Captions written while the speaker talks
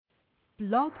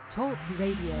Blog Talk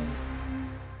Radio.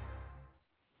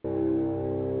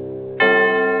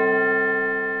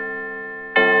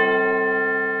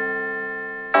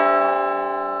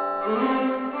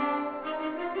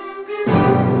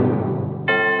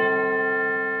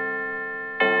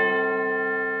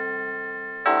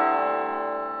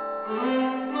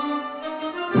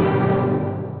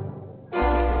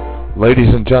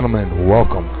 Ladies and gentlemen,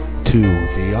 welcome to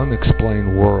the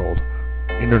Unexplained World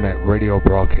Internet Radio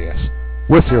broadcast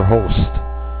with your host,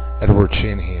 Edward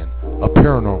Shanahan, a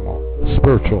paranormal,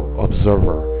 spiritual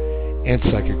observer, and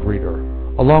psychic reader,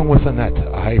 along with Annette,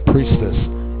 a high priestess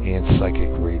and psychic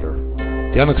reader.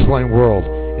 The Unexplained World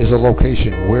is a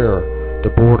location where the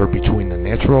border between the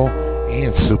natural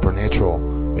and supernatural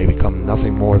may become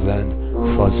nothing more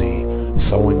than fuzzy,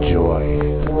 so enjoy.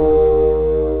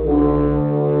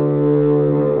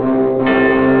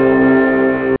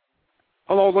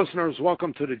 Hello, listeners.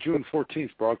 Welcome to the June 14th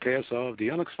broadcast of The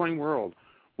Unexplained World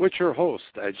with your host,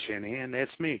 Ed Shanahan.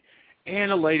 That's me.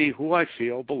 And a lady who I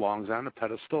feel belongs on the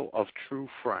pedestal of true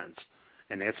friends.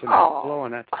 And that's Annette. Oh. Hello,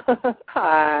 Annette.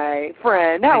 Hi,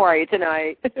 friend. How are you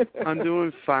tonight? I'm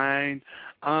doing fine.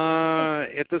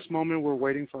 At this moment, we're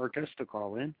waiting for our guest to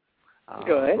call in.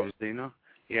 Good. Rosina.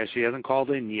 Yeah, she hasn't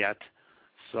called in yet.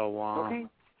 So, okay.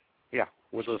 Yeah,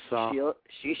 we'll just...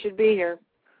 she should be here.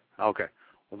 Okay.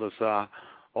 We'll just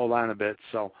hold on a bit.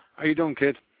 So, how you doing,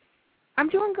 kid? I'm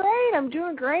doing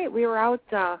great. We were out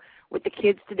with the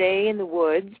kids today in the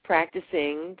woods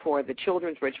practicing for the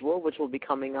children's ritual, which will be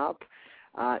coming up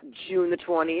June the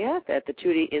 20th at the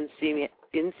Tutti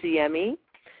Insieme.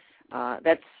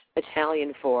 That's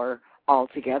Italian for all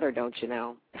together, don't you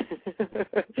know?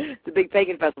 The big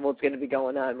Pagan Festival is going to be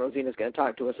going on. Rosina's going to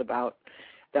talk to us about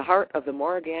the Heart of the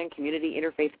Morrigan Community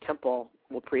Interfaith Temple.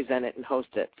 Will present it and host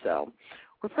it. So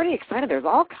we're pretty excited. There's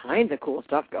all kinds of cool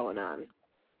stuff going on.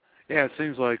 Yeah, it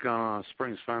seems like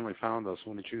spring's finally found us,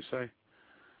 wouldn't you say?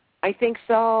 I think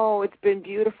so. It's been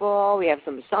beautiful. We have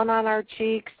some sun on our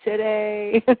cheeks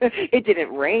today. It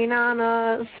didn't rain on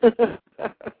us.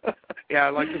 Yeah,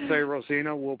 I'd like to say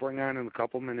Rosina we'll bring on in a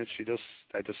couple minutes.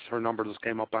 Her number just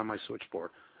came up on my switchboard.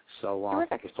 So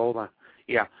just hold on.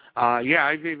 Yeah. I've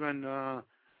even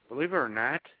believe it or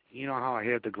not, you know how I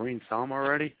had the green thumb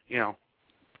already? You know,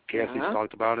 Cassie's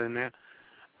talked about it in that.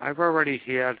 I've already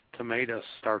had tomatoes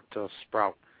start to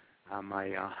sprout on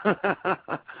my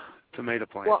tomato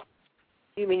plant. Well,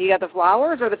 you mean you got the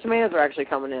flowers or the tomatoes are actually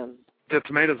coming in? The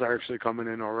tomatoes are actually coming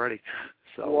in already.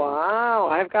 So, wow,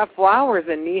 I've got flowers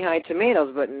and knee-high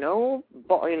tomatoes, but no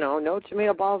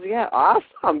tomato balls yet.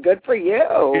 Awesome, good for you.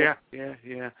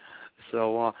 Yeah.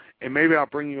 So, and maybe I'll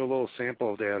bring you a little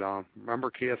sample of that. Remember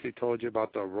Kathy told you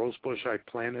about the rose bush I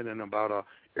planted in about a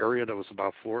area that was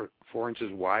about four inches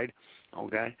wide?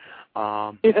 Okay.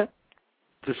 Yeah.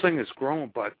 This thing is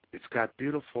grown, but it's got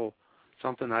beautiful,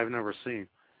 something I've never seen.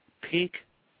 Pink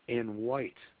and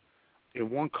white in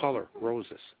one color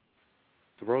roses.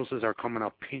 The roses are coming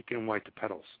up pink and white, the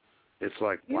petals. It's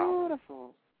like, wow.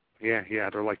 Beautiful. Yeah,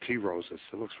 they're like tea roses.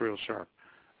 It looks real sharp.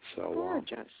 So,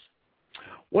 gorgeous.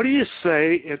 What do you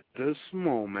say at this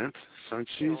moment, since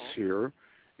she's here,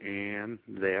 and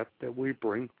that we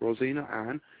bring Rosina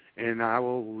on, and I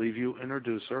will leave you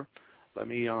introduce her. Let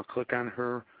me click on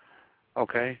her.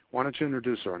 Okay, why don't you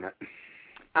introduce her, Annette?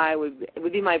 It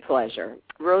would be my pleasure.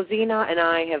 Rosina and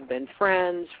I have been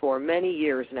friends for many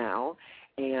years now,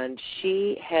 and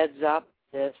she heads up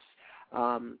this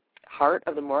Heart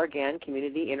of the Morrigan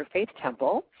Community Interfaith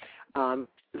Temple.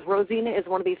 Rosina is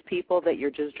one of these people that you're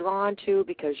just drawn to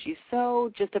because she's so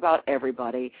just about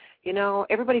everybody. You know,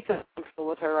 everybody feels comfortable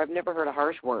with her. I've never heard a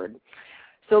harsh word.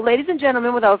 So, ladies and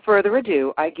gentlemen, without further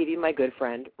ado, I give you my good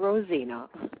friend, Rosina.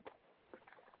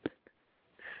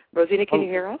 Rosina, can you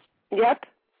hear us? Yep.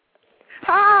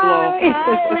 Hi. Hello.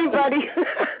 Hi,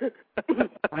 everybody.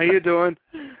 How you doing?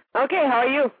 Okay, how are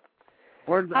you?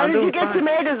 How did you get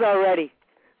tomatoes already?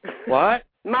 What?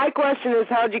 My question is,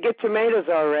 how did you get tomatoes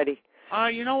already?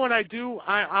 You know what I do?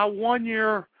 One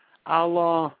year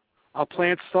I'll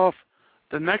plant stuff.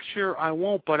 The next year I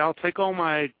won't, but I'll take all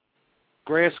my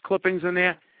grass clippings in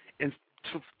there and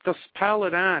just pile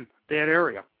it on that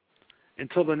area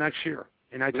until the next year.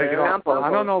 And I take it off.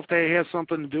 I don't know if they have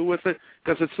something to do with it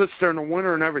because it sits there in the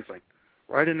winter and everything,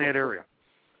 right in that area.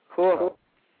 Cool.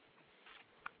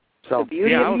 So the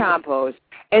beauty of compost.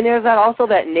 And there's also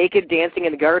that naked dancing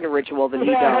in the garden ritual that he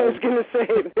does. I was going to say.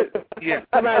 Yeah.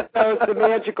 That was the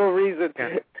magical reason.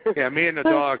 Yeah, me and the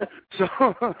dog. So.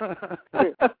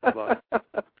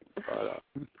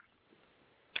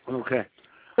 Okay.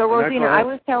 So, Rosina, I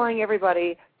was telling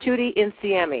everybody Tutti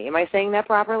Insieme. Am I saying that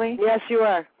properly? Yes, you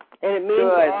are. And it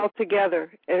means all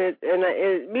together. And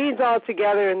it means all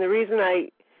together. And the reason I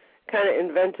kind of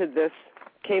invented this,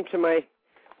 came to my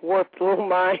warped little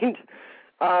mind,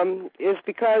 is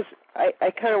because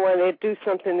I kind of wanted to do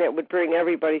something that would bring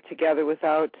everybody together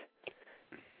without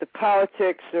the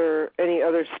politics or any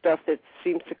other stuff that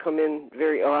seems to come in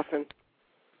very often.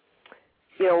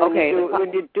 You know,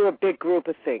 when you do a big group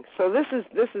of things. So this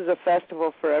is a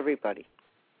festival for everybody.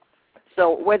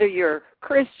 So whether you're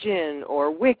Christian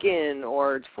or Wiccan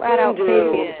or flat out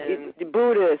pagan,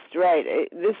 Buddhist, right?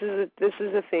 This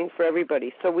is a thing for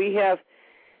everybody. So we have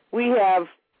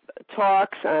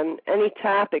talks on any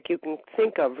topic you can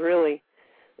think of, really,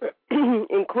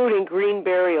 including green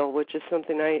burial, which is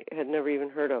something I had never even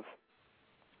heard of.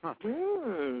 Huh.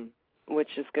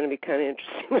 Which is going to be kind of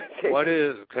interesting, I think. What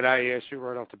is? Could I ask you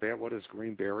right off the bat? What is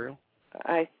green burial?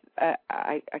 I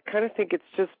kind of think it's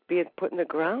just being put in the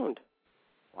ground.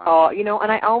 Wow. Oh, you know,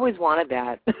 and I always wanted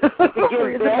that. To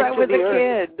give back with to the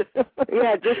a kid.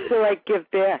 Yeah, just to give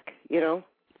back, you know.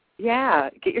 Yeah,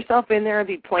 get yourself in there and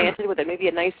be planted with maybe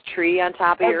a nice tree on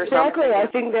top of you or something. Exactly, I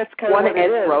think that's kind of what it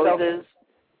is. Roses.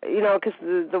 So, you know, because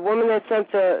the woman that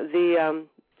sent the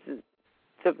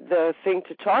thing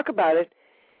to talk about it,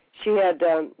 she had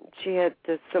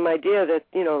some idea that,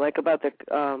 you know, like about the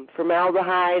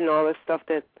formaldehyde and all this stuff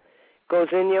that goes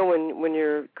in you when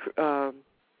you're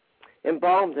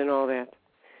embalmed and all that.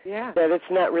 Yeah. That it's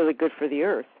not really good for the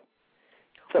earth.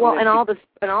 Well, and all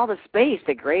the space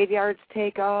the graveyards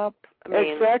take up. I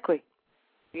mean, exactly.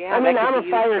 Yeah. I mean, I'm a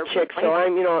fire chick, so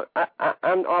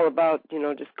I'm all about, you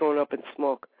know, just going up in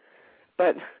smoke.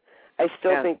 But I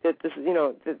still think that this, you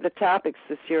know, the topics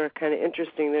this year are kind of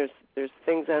interesting. There's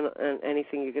things on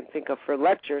anything you can think of for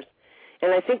lectures,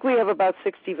 and I think we have about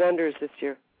 60 vendors this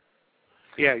year.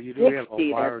 Yeah, you do have a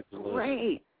large list.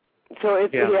 Great. So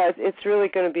it's really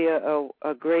going to be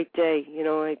a great day. You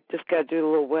know, I just got to do a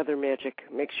little weather magic,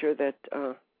 make sure that.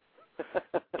 It'll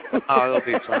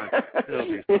be fun. It'll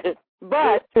be fun.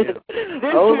 But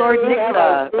Lord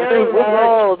Nicola,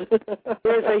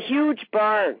 there's a huge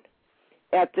barn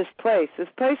at this place. This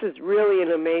place is really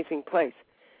an amazing place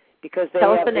because they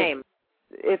tell us the name.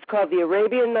 It's called the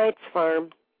Arabian Nights Farm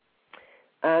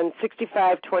on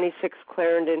 6526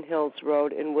 Clarendon Hills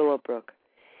Road in Willowbrook.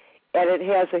 And it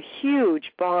has a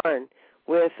huge barn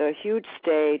with a huge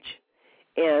stage,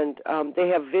 and they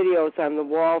have videos on the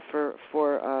wall for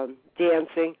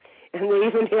dancing, and they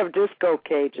even have disco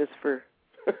cages for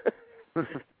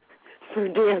for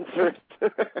dancers.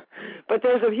 But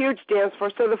there's a huge dance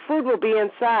floor, so the food will be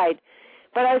inside.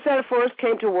 But I said if worse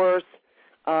came to worse,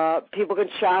 people can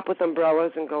shop with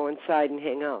umbrellas and go inside and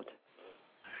hang out.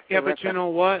 Yeah, but you know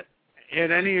what?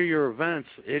 At any of your events,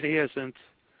 it hasn't.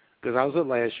 Because I was at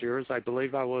last year's. I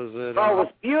believe I was at... it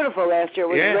was beautiful last year. It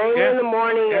was raining in the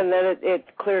morning, and then it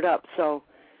cleared up. So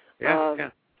It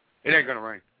ain't going to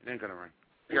rain. It ain't going to rain.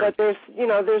 But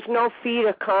there's no fee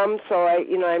to come, so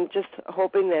I'm just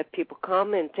hoping that people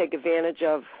come and take advantage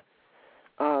of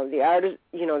the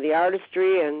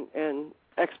artistry and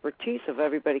expertise of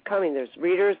everybody coming. There's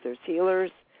readers, there's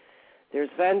healers,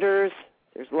 there's vendors,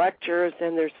 there's lectures,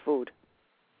 and there's food.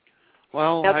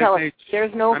 Well, now tell us,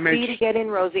 there's no fee to get in,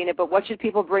 Rosina, but what should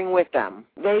people bring with them?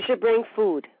 They should bring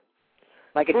food.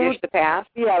 Like a dish to pass?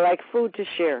 Yeah, like food to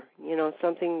share. You know,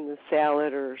 something, a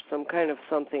salad or some kind of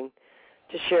something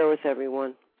to share with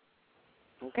everyone.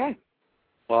 Okay.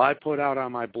 Well, I put out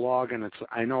on my blog, and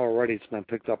I know already it's been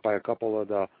picked up by a couple of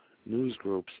the news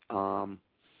groups,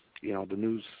 you know, the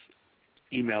news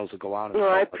emails that go out. No,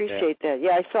 I appreciate that.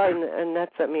 Yeah, I saw it, and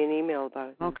Annette sent me an email about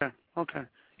it. Okay.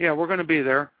 Yeah, we're going to be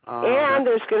there. And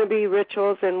there's going to be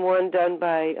rituals and one done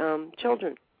by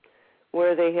children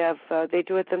where they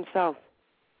do it themselves.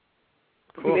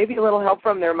 Cool. Maybe a little help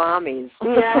from their mommies.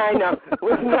 Yeah, I know.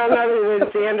 With none other than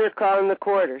Xander calling the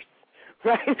quarters.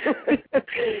 Right?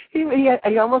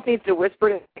 he almost needs to whisper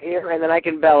in his ear and then I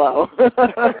can bellow.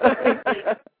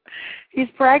 He's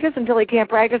practiced until he can't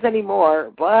practice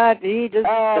anymore, but he just is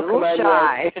a little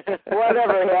shy.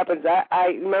 Whatever happens,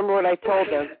 I remember what I told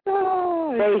them.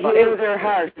 They hear their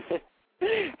hearts.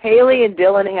 Haley and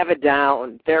Dylan have it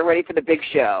down. They're ready for the big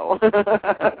show. Well,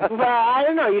 I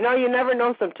don't know. You know, you never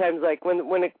know sometimes, like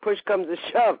when a push comes to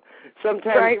shove.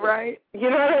 Sometimes, right. You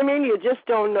know what I mean? You just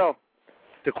don't know.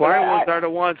 The quiet ones are the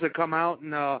ones that come out,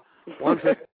 and ones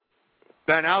that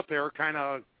been out there kind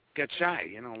of get shy.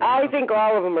 You know. I think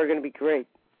all of them are going to be great.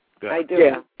 Good. I do.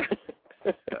 Yeah.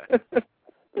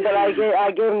 But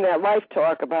I gave them that life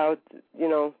talk about, you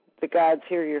know, the gods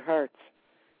hear your hearts.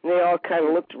 And they all kind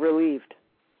of looked relieved.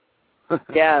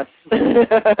 Yes.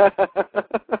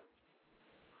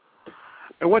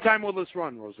 And what time will this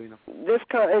run, Rosina?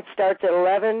 It starts at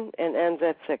 11 and ends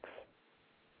at 6.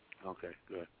 Okay,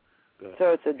 good.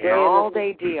 So it's a day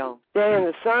all-day deal. Day in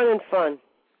the sun and fun.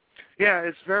 Yeah,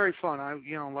 it's very fun.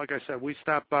 Like I said, we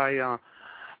stopped by on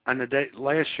the day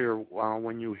last year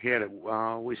when you had it.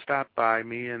 We stopped by,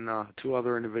 me and 2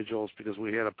 other individuals, because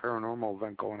we had a paranormal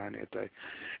event going on that day,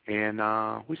 and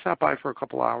we stopped by for a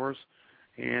couple hours,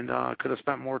 and could have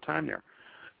spent more time there.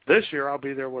 This year, I'll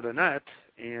be there with Annette,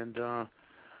 and yeah,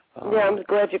 I'm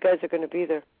glad you guys are going to be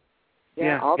there.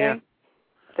 Yeah, all day. Yeah.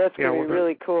 That's going to be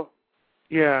really cool.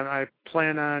 Yeah, and I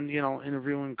plan on,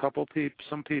 interviewing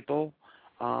some people,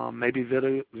 maybe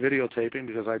videotaping,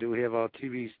 because I do have a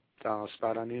TV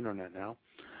spot on the internet now,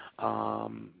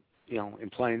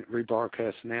 and playing,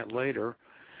 rebroadcasting that later,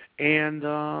 and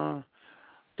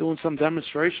doing some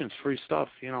demonstrations, free stuff,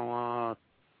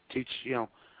 teach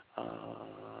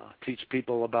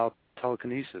people about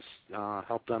telekinesis,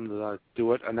 help them to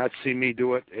do it, and not see me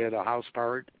do it at a house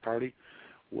party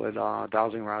with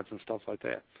dowsing rods and stuff like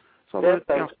that. So that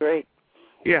sounds great.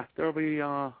 Yeah, there'll be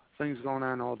things going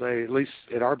on all day, at least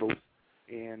at our booth,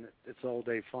 and it's all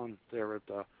day fun there at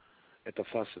the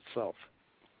fest itself.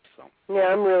 So. Yeah,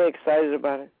 I'm really excited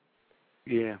about it.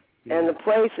 Yeah. And the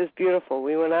place is beautiful.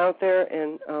 We went out there,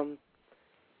 and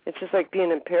it's just like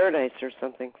being in paradise or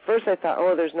something. First I thought,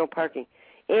 there's no parking.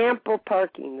 Ample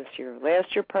parking this year.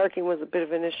 Last year parking was a bit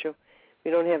of an issue.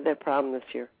 We don't have that problem this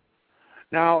year.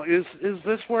 Now, is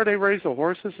this where they raise the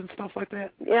horses and stuff like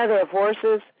that? Yeah, they have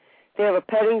horses. They have a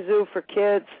petting zoo for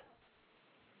kids.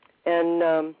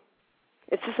 And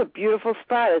it's just a beautiful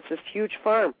spot. It's this huge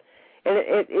farm. And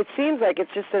it seems like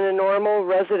it's just in a normal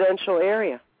residential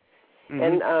area.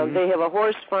 Mm-hmm. And they have a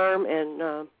horse farm,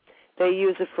 and they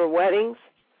use it for weddings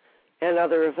and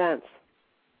other events.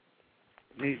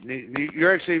 Neat.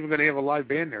 You're actually even going to have a live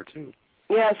band there, too.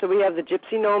 Yeah, so we have the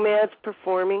Gypsy Nomads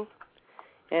performing.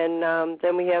 And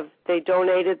then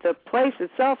the place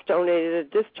itself donated a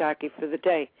disc jockey for the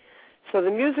day. So the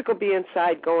music will be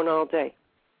inside going all day.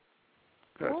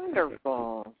 Good.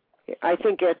 Wonderful. I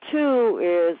think at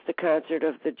 2 is the concert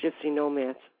of the Gypsy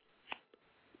Nomads.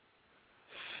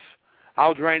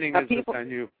 How draining is this on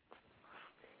you?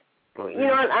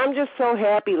 I'm just so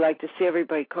happy, to see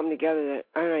everybody come together that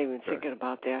I'm not even thinking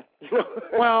about that.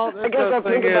 Well, I guess I'll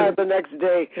think about it the next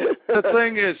day.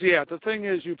 the thing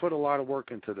is, you put a lot of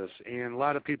work into this, and a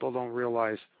lot of people don't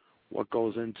realize what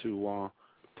goes into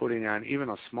putting on even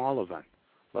a small event,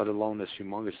 let alone this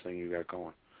humongous thing you got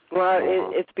going. Well,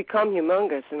 it's become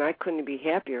humongous, and I couldn't be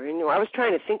happier. And, I was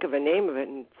trying to think of a name of it,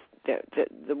 and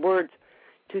the words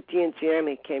Tutti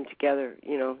Insieme came together,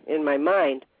 in my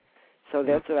mind. So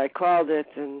that's what I called it,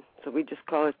 and so we just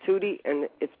call it Tutti, and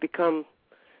it's become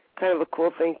kind of a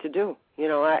cool thing to do.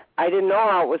 I didn't know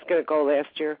how it was going to go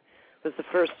last year. It was the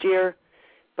first year,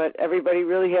 but everybody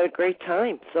really had a great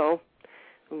time. So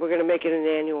we're going to make it an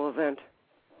annual event,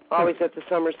 always at the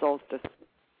summer solstice.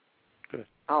 Good.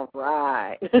 All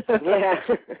right. Yeah.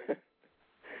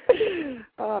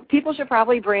 People should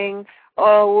probably bring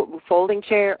folding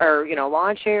chair or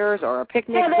lawn chairs or a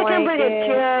picnic blanket. Yeah, they can bring a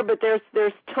chair, but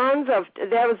there's tons of.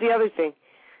 That was the other thing.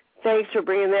 Thanks for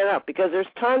bringing that up, because there's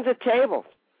tons of tables.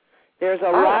 There's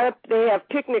a lot of. They have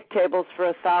picnic tables for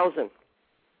 1,000.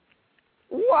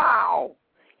 Wow.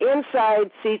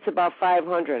 Inside seats about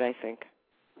 500, I think.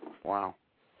 Wow.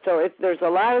 So there's a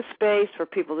lot of space for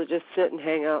people to just sit and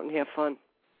hang out and have fun.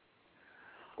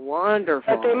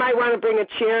 Wonderful. But they might want to bring a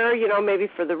chair, maybe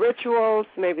for the rituals.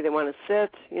 Maybe they want to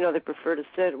sit. They prefer to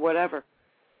sit, whatever.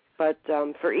 But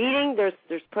for eating,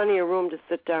 there's plenty of room to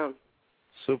sit down.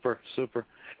 Super.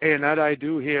 Hey, and I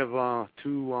do have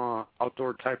 2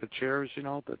 outdoor type of chairs,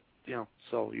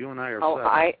 so you and I are set. Oh,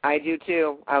 I do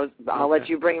too. I'll let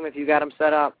you bring them if you got them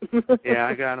set up. Yeah,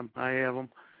 I got them. I have them.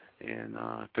 And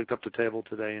I picked up the table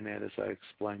today, and that, as I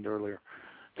explained earlier.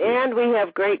 And we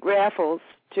have great raffles,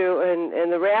 too,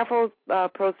 and the raffle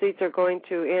proceeds are going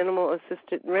to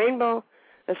Rainbow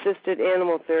Assisted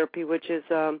Animal Therapy, which is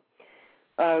a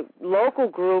local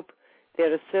group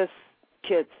that assists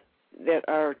kids that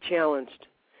are challenged.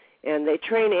 And they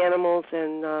train animals,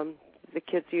 and the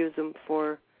kids use them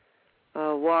for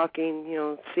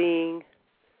walking, seeing,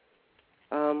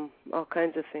 all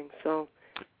kinds of things. So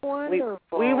wonderful.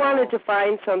 We wanted to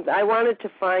find something. I wanted to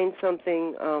find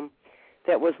something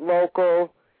that was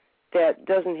local, that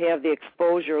doesn't have the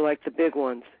exposure like the big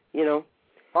ones,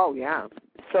 Oh, yeah.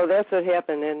 So that's what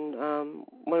happened, and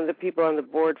one of the people on the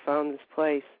board found this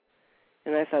place,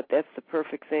 and I thought that's the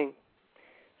perfect thing.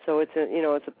 So it's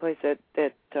a place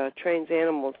that trains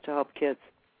animals to help kids.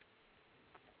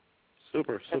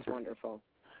 Super. That's wonderful.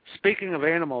 Speaking of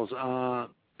animals,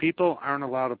 people aren't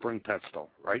allowed to bring pets, though,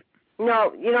 right?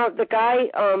 No, the guy,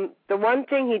 the one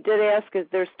thing he did ask is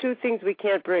there's two things we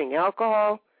can't bring.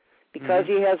 Alcohol, because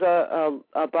he has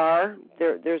a bar.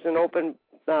 There's an open,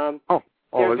 there's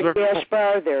a dash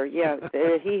bar there. Yeah,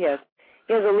 he has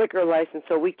a liquor license,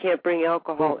 so we can't bring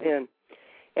alcohol in.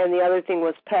 And the other thing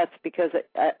was pets, because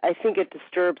I think it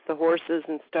disturbs the horses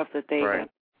and stuff that they have.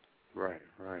 Right.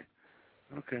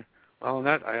 Okay. Well,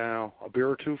 Annette, a beer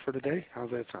or two for today?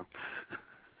 How's that sound?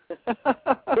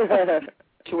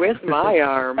 Twist my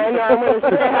arm. I know, I'm going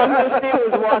to say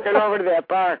who's walking over to that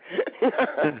bar.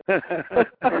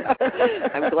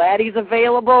 I'm glad he's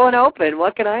available and open.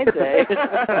 What can I say?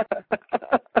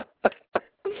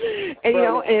 And,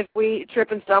 if we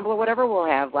trip and stumble or whatever, we'll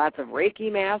have lots of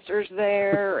Reiki masters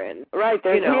there. And right,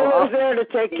 there's healers there to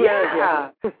take care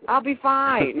of you. I'll be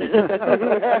fine.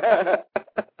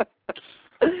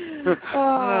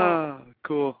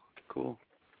 Cool.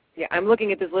 Yeah, I'm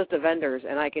looking at this list of vendors,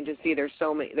 and I can just see there's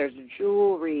so many. There's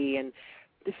jewelry and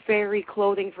the fairy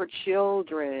clothing for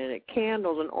children,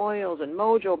 candles and oils and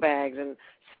mojo bags and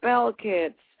spell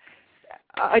kits.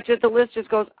 The list just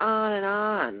goes on and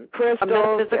on.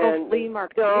 Crystals and flea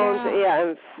markets.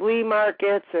 And flea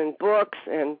markets and books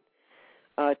and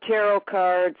tarot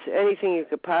cards. Anything you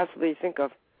could possibly think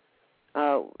of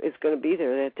is going to be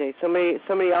there that day.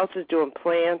 Somebody else is doing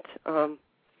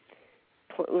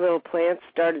little plants,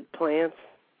 started plants.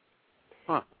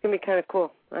 Huh. It's going to be kind of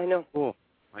cool. I know. Cool.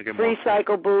 Free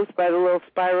cycle booth by the little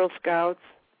Spiral Scouts.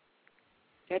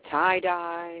 Yeah,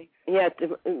 tie-dye. Yeah,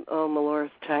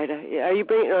 Melora's tie-dye. Yeah, are you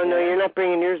bringing? Oh, no, you're not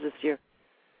bringing yours this year.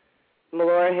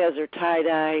 Melora has her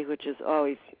tie-dye, which is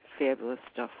always fabulous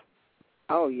stuff.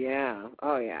 Oh, yeah.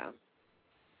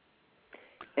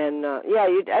 And,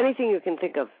 anything you can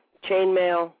think of.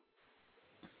 Chainmail.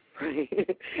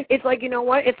 It's like,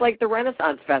 It's like the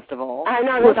Renaissance Festival. I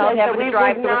know. Without having to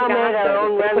drive to Wisconsin. We've now made our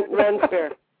own Ren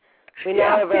Fair. We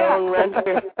now have our own Ren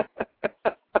Fair.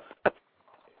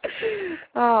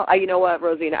 Oh, you know what,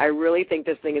 Rosina? I really think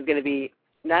this thing is going to be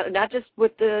not just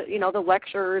with the the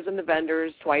lecturers and the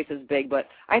vendors twice as big, but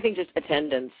I think just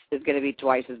attendance is going to be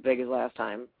twice as big as last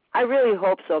time. I really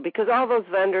hope so, because all those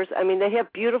vendors, they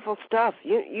have beautiful stuff.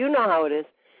 You know how it is.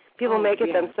 People make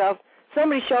it themselves.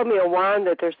 Somebody showed me a wand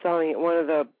that they're selling at one of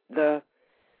the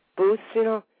booths.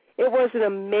 It was an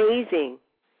amazing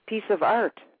piece of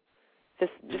art.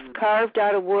 Just carved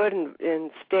out of wood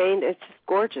and stained. It's just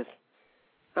gorgeous.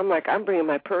 I'm like, I'm bringing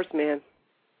my purse, man.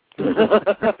 If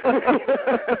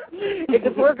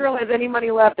the poor girl has any money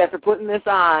left after putting this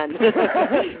on,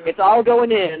 it's all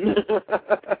going in.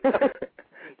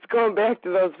 It's going back to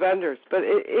those vendors. But,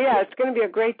 it's going to be a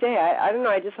great day. I don't know.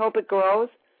 I just hope it grows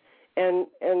and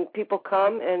people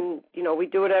come and, we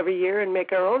do it every year and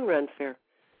make our own Ren Fair.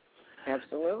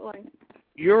 Absolutely.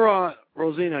 You're,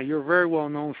 Rosina, you're very well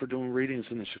known for doing readings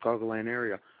in the Chicagoland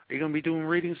area. Are you going to be doing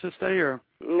readings this day, or?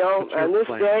 No, on this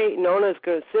day, Nona's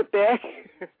going to sit back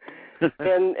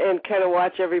and kind of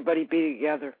watch everybody be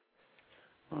together.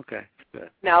 Okay, good.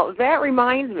 Now, that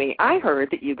reminds me, I heard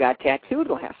that you got tattooed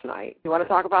last night. You want to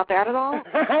talk about that at all?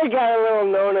 I got a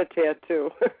little Nona tattoo.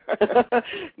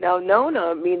 Now,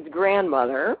 Nona means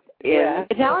grandmother in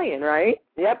Italian, right?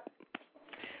 Yep.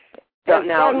 So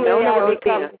now, Nona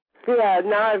Rosina.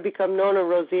 Now I've become Nona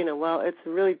Rosina. Well, it's a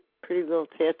really pretty little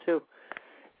tattoo.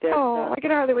 I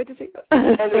can hardly wait to see it.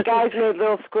 And the guys made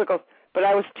little squiggles, but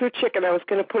I was too chicken. I was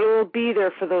going to put a little bee there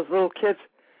for those little kids,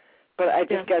 but I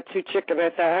just got too chicken.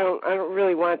 I thought I don't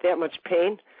really want that much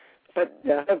pain, but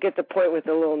I'll get the point with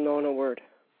the little Nona word.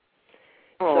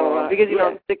 Oh, so,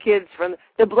 because the kids from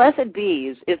the Blessed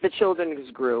Bees is the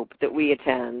children's group that we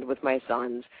attend with my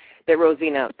sons that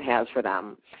Rosina has for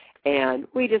them. And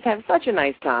we just have such a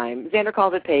nice time. Xander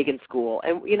calls it Pagan School.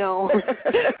 And,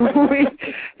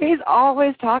 he's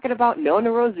always talking about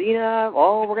Nona Rosina.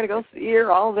 Oh, we're going to go see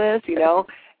her, all this,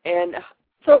 And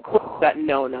so cool, that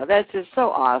Nona. That's just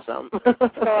so awesome.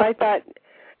 So I thought,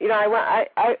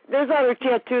 I there's other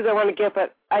tattoos I want to get,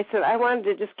 but I said I wanted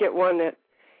to just get one that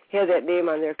had that name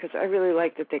on there because I really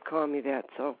like that they call me that.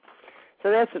 So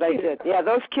that's what I did. Yeah,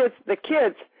 those kids, the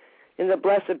kids in the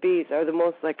Blessed Bees are the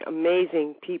most,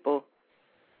 amazing people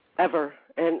ever.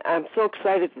 And I'm so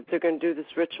excited that they're going to do this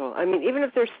ritual. I mean, even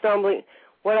if they're stumbling,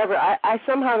 whatever, I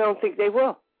somehow don't think they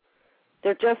will.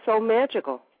 They're just so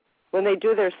magical. When they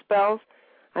do their spells,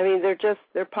 I mean,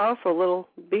 they're powerful little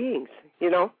beings,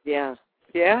 Yeah.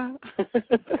 Yeah.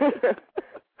 But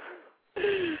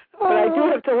I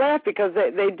do have to laugh because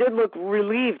they did look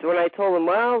relieved when I told them,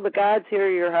 well, the gods hear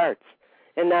your hearts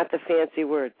and not the fancy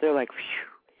words. They're like, phew.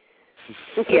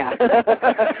 Yeah.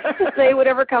 Say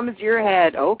whatever comes to your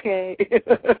head. Okay.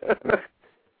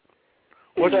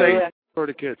 What's the age for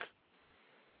the kids?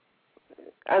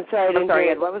 I'm sorry.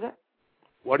 Ed, what was it?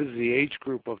 What is the age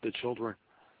group of the children?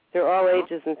 They're all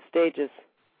ages and stages.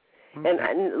 Okay.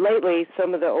 And lately,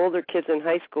 some of the older kids in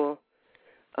high school,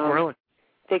 really?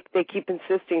 They keep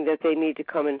insisting that they need to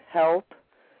come and help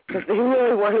because they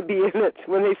really want to be in it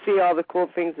when they see all the cool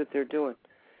things that they're doing.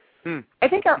 I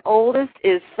think our oldest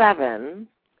is 7,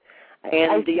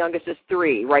 and the youngest is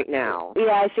 3 right now.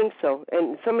 Yeah, I think so.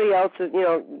 And somebody else,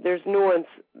 there's new ones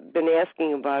been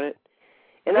asking about it.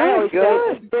 And I always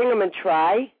say, just bring them and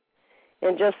try,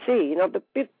 and just see.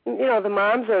 The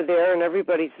moms are there and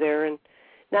everybody's there, and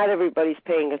not everybody's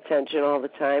paying attention all the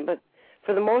time, but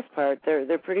for the most part,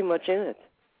 they're pretty much in it.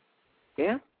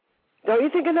 Yeah. Don't you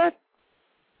think of that?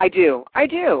 I do.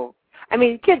 I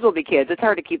mean, kids will be kids. It's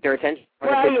hard to keep their attention.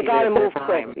 Well, you got to move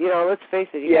quick. Let's face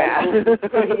it. You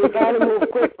got to move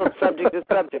quick from subject to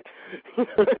subject.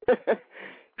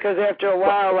 Because after a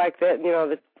while like that,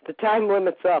 the time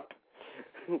limit's up.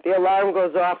 The alarm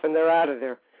goes off and they're out of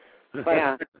there.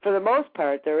 But for the most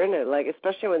part, they're in it. Like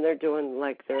especially when they're doing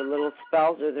like their little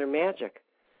spells or their magic.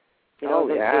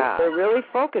 They're really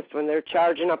focused when they're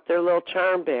charging up their little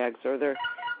charm bags or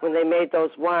when they made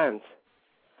those wands.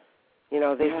 They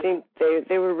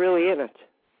were really in it.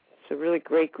 It's a really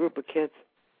great group of kids.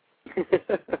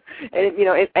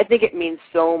 And I think it means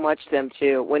so much to them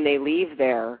too. When they leave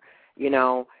there,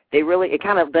 they really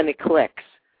it clicks.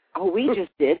 Oh, we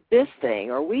just did this thing,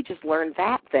 or we just learned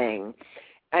that thing.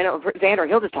 I know Xander,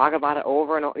 he'll just talk about it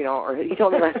over and over, or he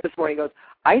told me this morning, he goes,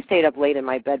 I stayed up late in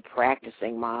my bed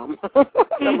practicing, Mom.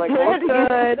 I'm like, oh,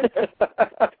 good.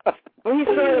 Well, he's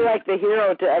sort of like the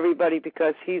hero to everybody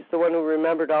because he's the one who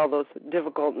remembered all those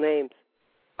difficult names.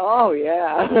 Oh,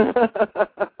 yeah.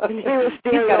 He's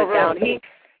got it down.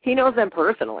 He knows them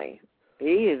personally.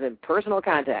 He is in personal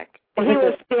contact. He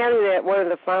was standing at one of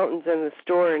the fountains in the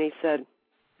store, and he said,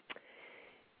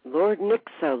 Lord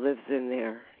Nixa lives in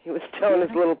there. He was telling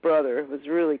his little brother. It was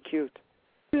really cute.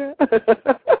 Yeah. I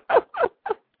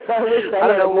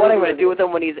don't know what I'm going to do with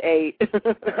him when he's 8.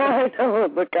 I know.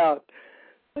 Look out.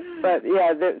 But,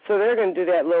 yeah, so they're going to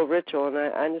do that little ritual, and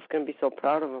I'm just going to be so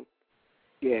proud of them.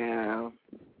 Yeah.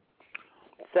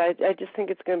 So I just think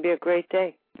it's going to be a great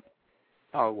day.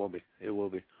 Oh, it will be. It will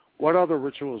be. What other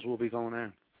rituals will be going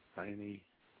on? I'm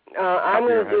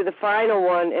going to do the final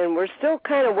one, and we're still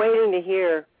kind of waiting to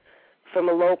hear from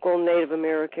a local Native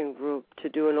American group to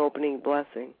do an opening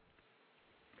blessing.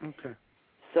 Okay.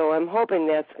 So I'm hoping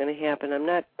that's going to happen. I'm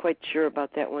not quite sure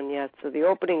about that one yet. So the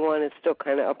opening one is still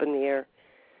kind of up in the air.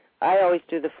 I always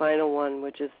do the final one,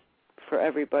 which is for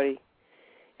everybody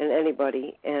and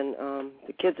anybody. And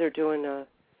the kids are doing a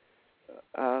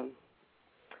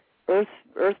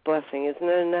earth blessing, isn't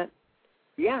it, Annette?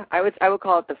 Yeah, I would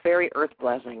call it the fairy earth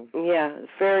blessing. Yeah, the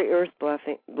fairy earth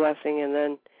blessing, and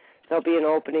then there'll be an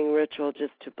opening ritual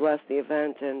just to bless the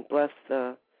event and bless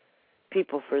the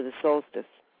people for the solstice.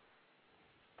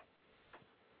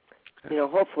 Okay.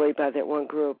 Hopefully by that one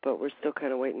group, but we're still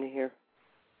kind of waiting to hear.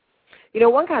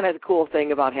 One kind of cool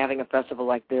thing about having a festival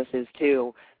like this is,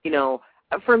 too,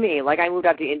 for me, like I moved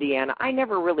out to Indiana, I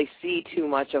never really see too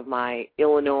much of my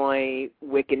Illinois,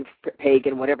 Wiccan,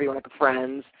 Pagan, whatever you want to call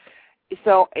friends.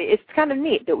 So it's kind of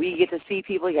neat that we get to see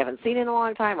people you haven't seen in a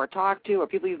long time or talked to or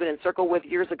people you've been in circle with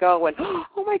years ago and,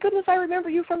 oh, my goodness, I remember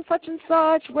you from such and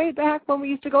such way back when we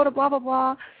used to go to blah, blah,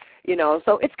 blah.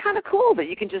 So it's kind of cool that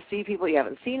you can just see people you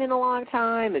haven't seen in a long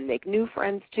time and make new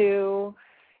friends, too.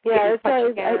 Yeah,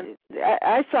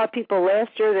 I saw people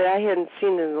last year that I hadn't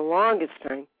seen in the longest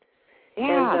time.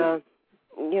 Yeah.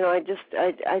 And,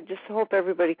 I just hope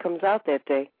everybody comes out that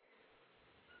day.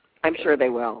 I'm sure they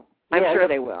will. I'm sure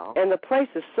they will. And the place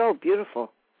is so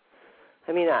beautiful.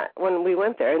 I mean, when we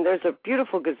went there, and there's a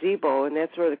beautiful gazebo, and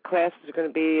that's where the classes are going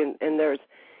to be. And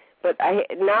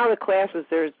now the classes,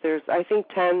 there's I think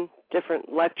 10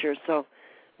 different lectures. So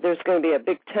there's going to be a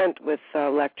big tent with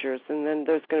lectures, and then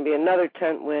there's going to be another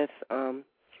tent with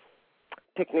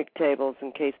picnic tables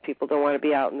in case people don't want to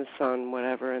be out in the sun,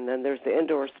 whatever. And then there's the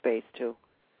indoor space too.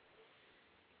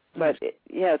 But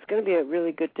it's going to be a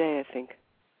really good day, I think.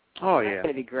 Oh, yeah. That's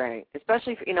going to be great.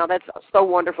 Especially, that's so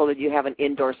wonderful that you have an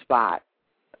indoor spot.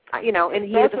 And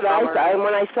that's what I saw. And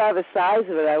when I saw the size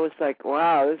of it, I was like,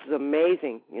 wow, this is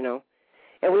amazing, And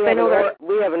we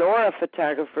have an aura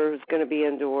photographer who's going to be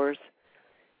indoors,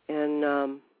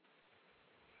 and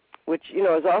which,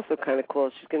 is also kind of cool.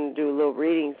 She's going to do little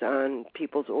readings on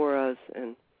people's auras.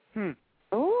 And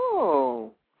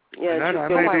Oh. Yeah, I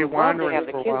may be wandering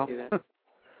for a while.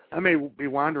 I may be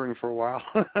wandering for a while.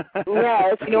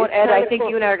 Yeah, you know what, Ed? I think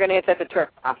you and I are going to have to turn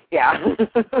off. Yeah.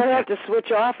 I have to switch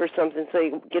off or something so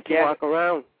you get to walk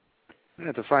around. I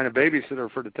had to find a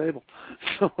babysitter for the table.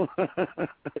 So.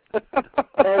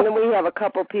 And then we have a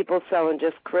couple people selling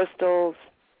just crystals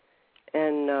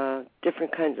and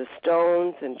different kinds of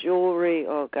stones and jewelry.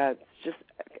 Oh, God, just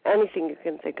anything you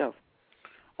can think of.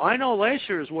 I know last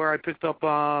year is where I picked up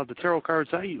the tarot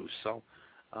cards I use. So,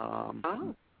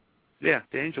 yeah,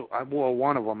 the angel. Well,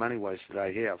 one of them, anyways, that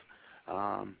I have.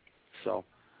 So,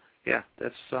 yeah,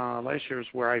 that's last year is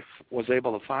where I was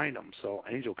able to find them. So,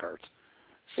 angel cards.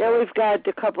 So. Yeah, we've got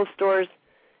a couple stores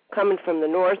coming from the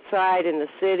north side in the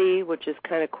city, which is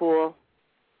kind of cool.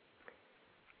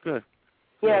 Good.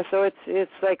 Yeah, so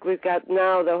it's like we've got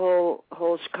now the whole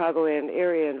Chicagoland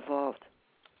area involved.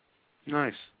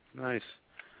 Nice.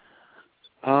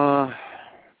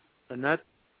 Annette,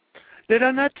 did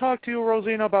Annette talk to you,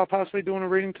 Rosina, about possibly doing a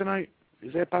reading tonight?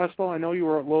 Is that possible? I know you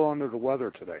were a little under the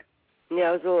weather today. Yeah,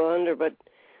 I was a little under, but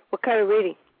what kind of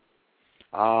reading?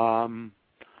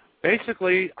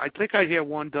 Basically, I think I had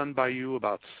one done by you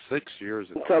about 6 years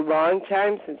ago. It's a long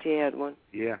time since you had one.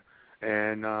 Yeah,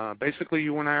 and basically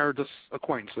you and I are just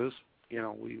acquaintances. You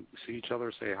know, we see each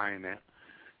other, say hi and that.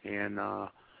 And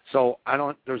so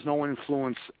there's no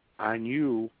influence on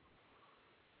you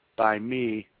by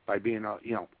me, by being a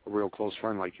real close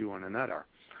friend like you and Annette are.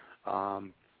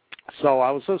 So I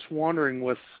was just wondering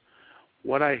with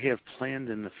what I have planned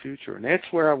in the future, and that's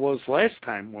where I was last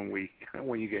time when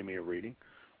you gave me a reading,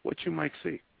 what you might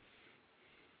see,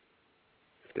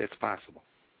 if that's possible.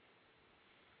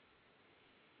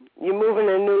 You moving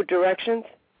in new directions?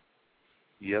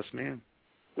 Yes, ma'am.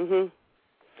 New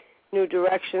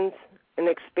directions and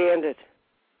expanded.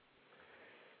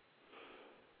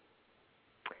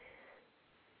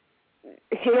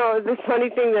 You know, the funny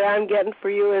thing that I'm getting for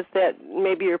you is that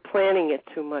maybe you're planning it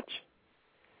too much.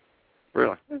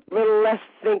 Really? A little less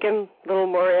thinking, a little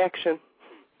more action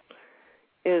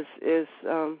is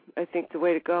I think the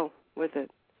way to go with it.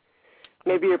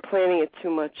 Maybe you're planning it too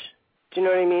much. Do you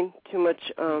know what I mean? Too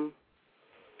much.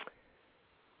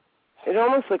 It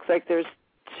almost looks like there's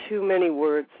too many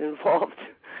words involved.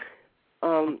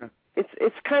 Okay.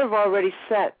 It's kind of already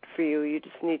set for you. You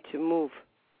just need to move.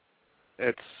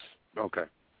 It's okay.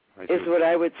 Is what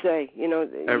I would say. You know,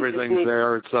 everything's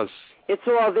there. It's us. It's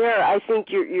all there. I think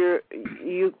you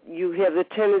have the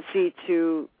tendency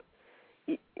to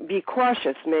be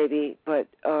cautious, maybe, but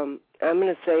I'm going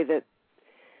to say that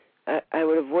I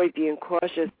would avoid being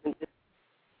cautious and just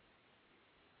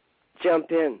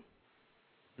jump in.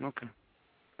 Okay.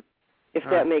 If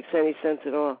that makes any sense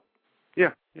at all.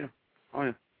 Yeah. Oh,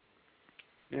 yeah.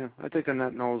 Yeah, I think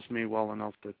Annette knows me well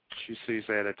enough that she sees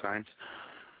that at times.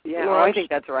 Yeah, I think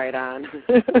that's right on.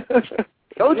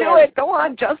 Go do it. Go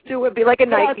on, just do it. Be like a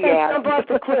Nike ad. Jump off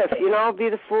the cliff, be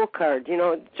the fool card.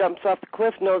 Jumps off the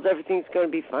cliff, knows everything's going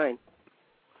to be fine.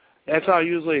 That's how it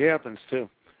usually happens, too.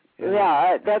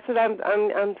 Yeah, that's what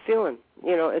I'm feeling.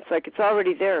 It's like it's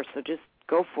already there, so just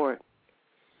go for it.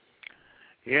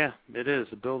 Yeah, it is,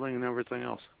 the building and everything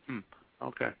else.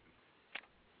 Okay.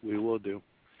 We will do.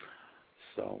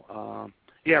 So,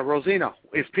 yeah, Rosina,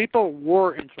 if people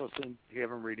were interested in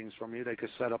having readings from you, they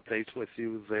could set up dates with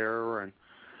you there, and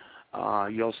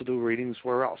you also do readings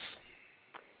where else?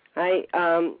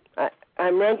 I'm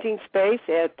renting space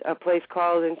at a place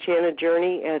called Enchanted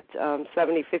Journey at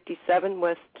 7057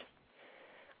 West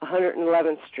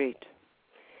 111th Street.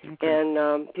 Okay.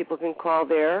 And people can call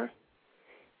there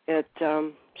at,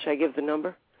 should I give the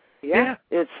number? Yeah.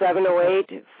 It's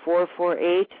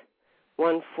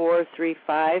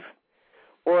 708-448-1435.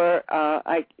 Or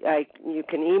you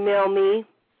can email me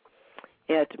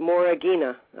at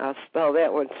Moragina. I'll spell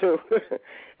that one too.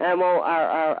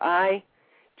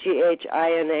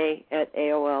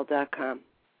 MORRIGHINA@AOL.com.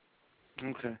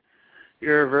 Okay.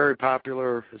 You're very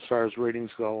popular as far as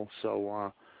readings go,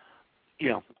 so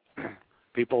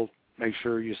people make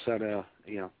sure you set a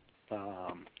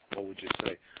what would you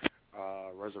say,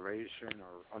 reservation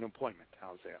or an appointment.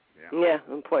 How's that? Yeah,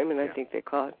 appointment. I think they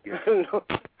call it. Yeah. I don't know.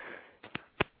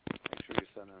 Make sure you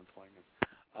set an appointment.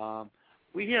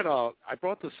 I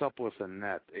brought this up with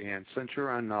Annette, and since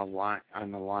you're on the line,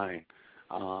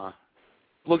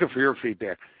 looking for your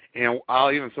feedback, and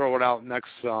I'll even throw it out next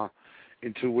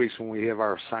in 2 weeks when we have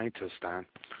our scientist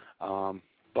on.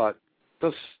 But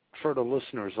just for the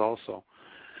listeners also,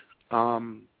 a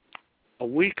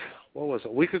week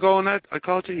ago, Annette, I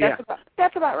called you.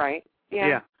 That's about right.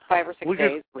 Yeah. 5 or 6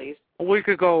 days, please. A week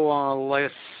ago,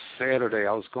 last Saturday,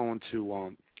 I was going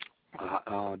to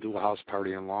do a house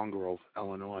party in Long Grove,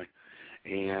 Illinois,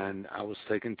 and I was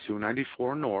taking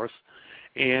 294 north,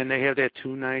 and they have that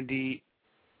 290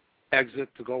 exit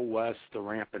to go west, the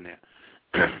ramp in that.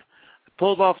 I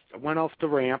went off the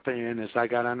ramp, and as I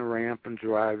got on the ramp and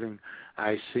driving,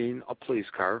 I seen a police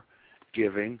car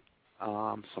giving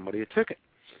somebody a ticket.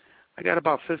 I got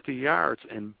about 50 yards,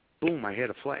 and boom, I had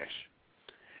a flash.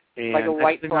 And like a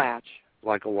white flash.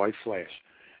 Like a white flash.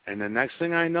 And the next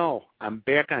thing I know, I'm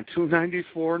back on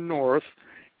 294 North,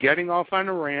 getting off on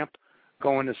the ramp,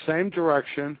 going the same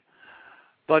direction,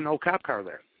 but no cop car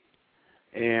there.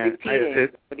 And it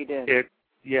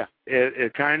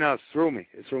kind of threw me.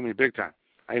 It threw me big time.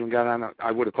 I even got on.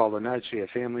 I would have called Annette. She had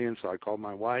family in, so I called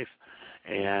my wife.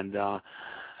 And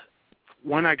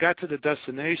when I got to the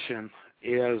destination,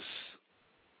 as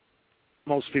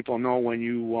most people know, when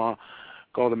you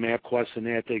go to MapQuest and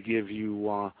that, they give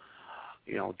you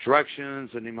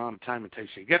directions and the amount of time it takes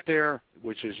you to get there,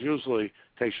 which is usually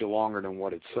takes you longer than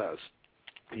what it says.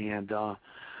 And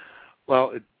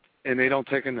and they don't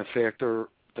take in the factors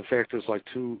like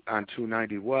on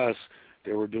 290 West,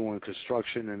 they were doing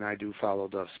construction, and I do follow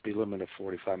the speed limit of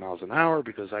 45 miles an hour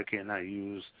because I cannot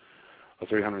use a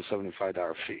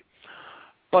 $375 fee.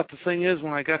 But the thing is,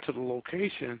 when I got to the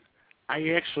location,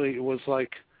 it was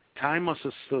like time must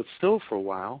have stood still for a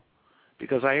while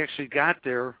because I actually got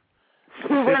there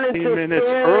 15 minutes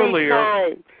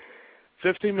earlier.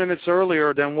 15 minutes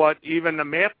earlier than what even the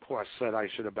MapQuest said I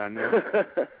should have been there.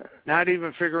 Not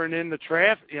even figuring in the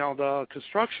traffic, the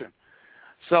construction.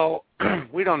 So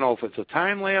we don't know if it's a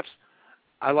time lapse.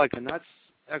 I like Annette's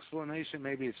explanation.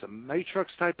 Maybe it's a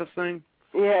matrix type of thing.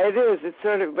 Yeah, it is. It's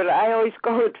sort of, but I always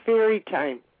call it fairy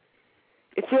time.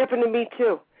 It's happened to me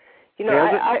too.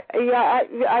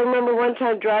 I remember one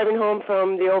time driving home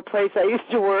from the old place I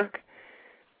used to work,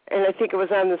 and I think it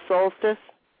was on the solstice,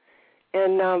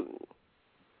 and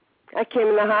I came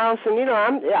in the house, and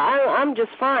I'm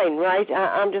just fine, right?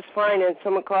 I'm just fine, and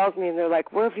someone calls me, and they're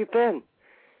like, "Where have you been?"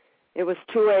 It was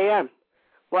 2 a.m.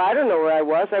 Well, I don't know where I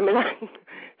was. I mean, as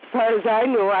far as I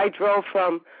knew, I drove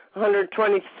from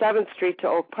 127th Street to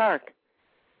Oak Park.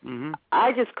 Mm-hmm.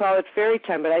 I just call it fairy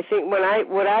time, but I think what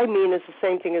I mean is the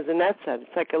same thing as Annette said.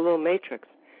 It's like a little matrix.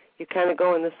 You kind of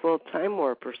go in this little time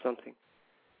warp or something.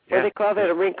 Yeah. What do they call that,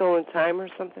 a wrinkle in time or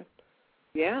something?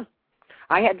 Yeah.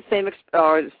 I had the same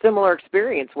similar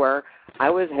experience where I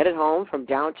was headed home from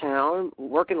downtown,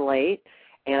 working late,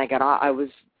 and my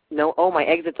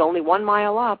exit's only 1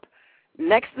 mile up.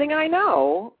 Next thing I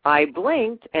know, I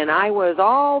blinked, and I was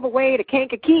all the way to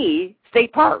Kankakee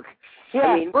State Park. Yeah.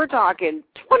 I mean, we're talking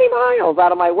 20 miles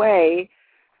out of my way,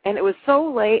 and it was so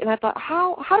late, and I thought,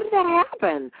 how did that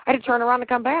happen? I had to turn around and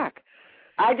come back.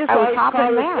 I always call it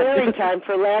fairy time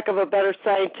for lack of a better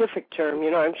scientific term.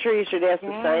 I'm sure you should ask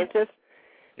the scientists,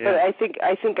 but I think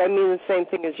I mean the same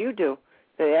thing as you do,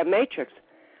 the matrix.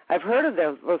 I've heard of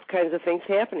those kinds of things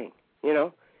happening,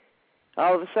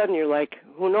 All of a sudden you're like,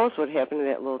 who knows what happened to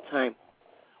that little time?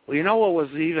 Well, what was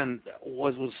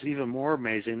even more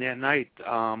amazing that night,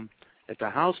 at the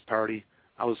house party,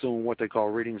 I was doing what I call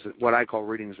readings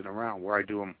in a round, where I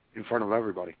do them in front of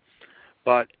everybody.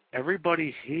 But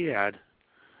everybody had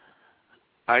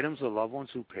items of loved ones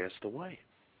who passed away.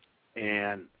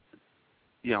 And,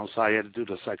 so I had to do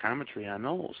the psychometry on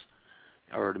those,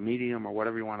 or the medium, or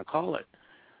whatever you want to call it.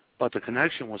 But the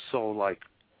connection was so,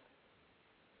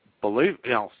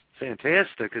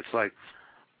 fantastic. It's like,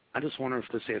 I just wonder if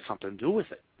this had something to do with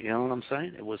it. You know what I'm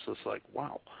saying? It was just like,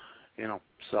 wow.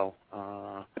 So.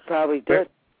 It probably did.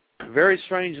 Very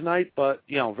strange night, but,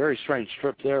 very strange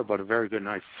trip there, but a very good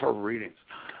night for readings.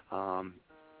 So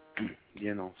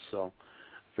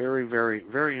very, very,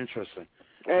 very interesting.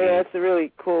 Yeah, it's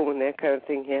really cool when that kind of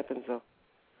thing happens, though.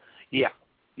 Yeah.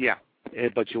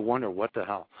 But you wonder, what the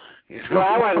hell? Well,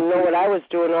 I want to know what I was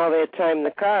doing all that time in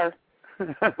the car.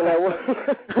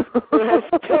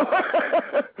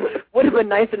 Would have been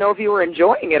nice to know if you were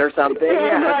enjoying it or something.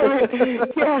 I mean,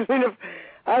 if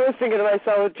I was thinking to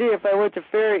myself, gee, if I went to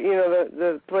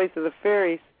the place of the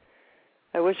fairies,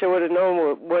 I wish I would have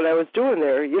known what I was doing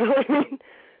there. You know what I mean?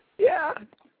 Yeah.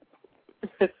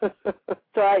 So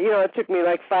it took me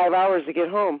like 5 hours to get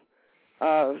home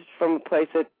from a place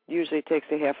that usually takes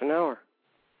a half an hour.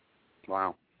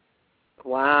 Wow,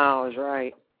 is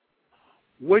right.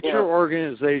 What's your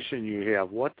organization you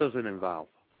have? What does it involve?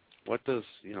 What does?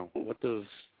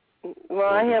 Well,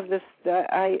 I have this.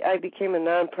 I became a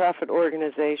nonprofit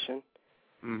organization.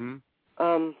 Mm-hmm.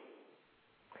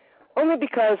 Only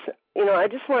because I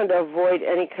just wanted to avoid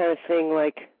any kind of thing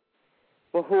like,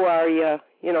 well, who are you?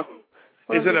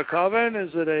 Is it a coven?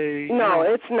 Is it a? No,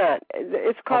 it's not.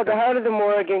 It's called the Heart of the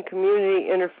Morrigan Community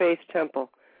Interfaith Temple,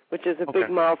 which is a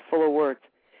big mouthful of words.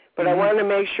 But I wanted to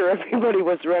make sure everybody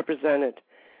was represented.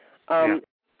 And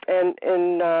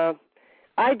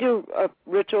I do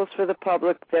rituals for the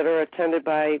public that are attended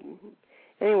by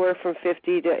anywhere from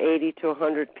 50 to 80 to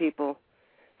 100 people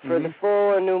for the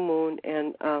full and new moon,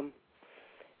 and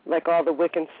like all the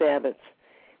Wiccan Sabbats.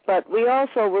 But we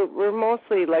also, we're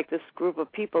mostly like this group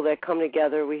of people that come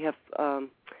together. We have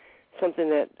something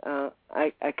that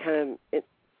I kind of,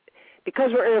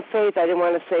 because we're interfaith, I didn't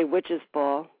want to say witches'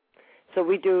 ball. So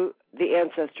we do the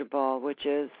ancestor ball, which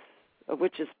is a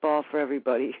witch's ball for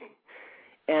everybody.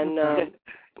 And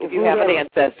if you have an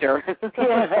ancestor.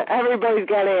 Yeah, everybody's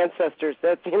got ancestors.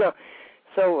 That's,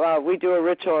 so we do a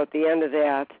ritual at the end of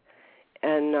that.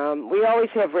 And we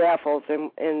always have raffles,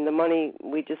 and the money,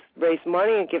 we just raise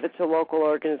money and give it to local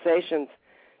organizations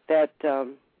that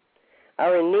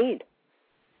are in need.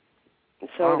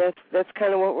 So that's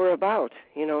kind of what we're about,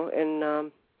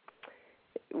 and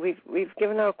we've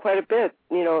given out quite a bit,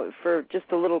 for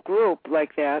just a little group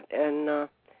like that, and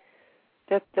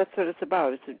that's what it's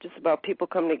about. It's just about people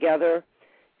coming together,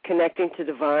 connecting to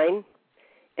divine,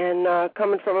 and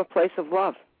coming from a place of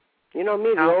love. You know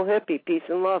me, the old hippie, peace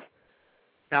and love.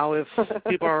 Now, if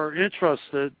people are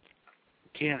interested,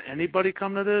 can anybody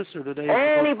come to this, or do they?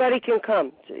 Anybody can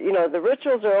come. The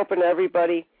rituals are open to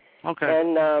everybody. Okay.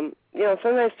 And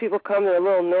sometimes people come, they're a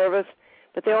little nervous,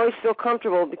 but they always feel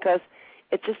comfortable because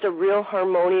it's just a real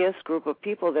harmonious group of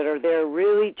people that are there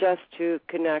really just to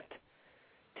connect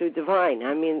to divine.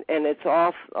 I mean, and it's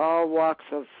all walks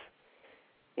of,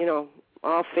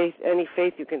 all faith, any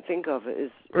faith you can think of is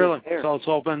really is there. So it's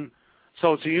open.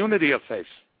 So it's a unity of faith.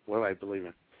 What I believe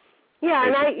in. Yeah,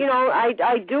 and I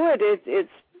do it.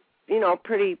 It's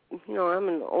pretty. I'm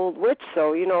an old witch,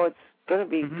 so it's going to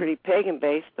be pretty pagan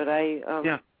based. But it's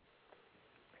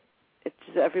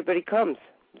just, everybody comes.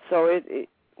 So I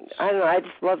don't know. I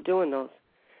just love doing those.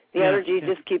 The energy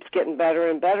just keeps getting better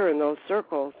and better in those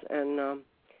circles, and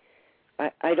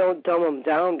I don't dumb them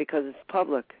down because it's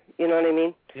public. You know what I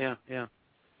mean? Yeah.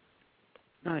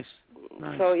 Nice.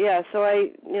 So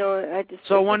I just.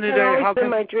 So when did they? How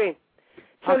can my dream?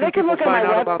 How So they can look at my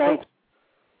website.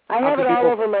 I have it all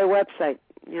over my website.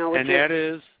 And that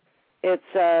is? It's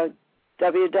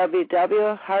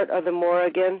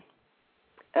www.heartofthemorrigan,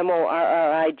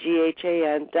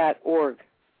 MORRIGHAN.org.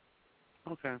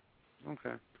 Okay.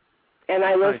 And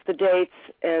I list the dates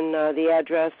and the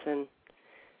address, and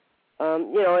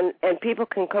and people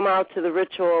can come out to the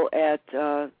ritual at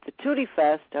the Tootie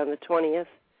Fest on the 20th,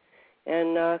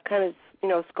 and kind of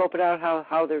scope it out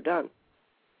how they're done.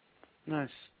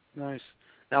 Nice.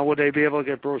 Now, would they be able to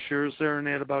get brochures there and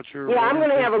that about your? Yeah, I'm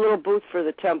going to have a little booth for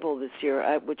the temple this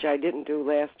year, which I didn't do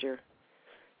last year.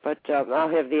 But I'll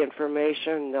have the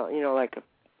information, like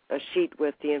a sheet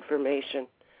with the information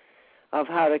of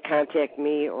how to contact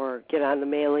me or get on the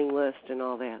mailing list and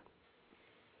all that.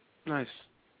 Nice.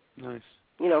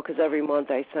 Because every month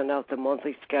I send out the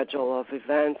monthly schedule of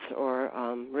events or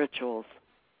rituals.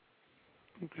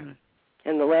 Okay.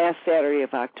 And the last Saturday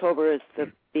of October is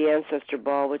the Ancestor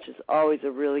Ball, which is always a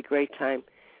really great time.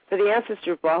 For the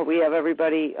Ancestor Ball, we have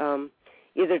everybody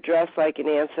either dressed like an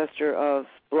ancestor of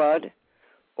blood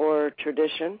or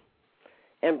tradition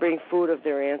and bring food of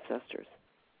their ancestors.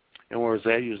 And where is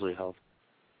that usually held?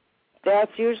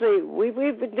 That's usually, we've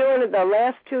been doing it, the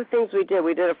last two things we did.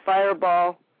 We did a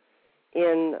fireball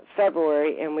in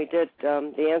February, and we did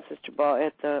the Ancestor Ball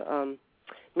at the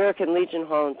American Legion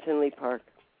Hall in Tinley Park.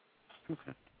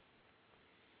 Okay.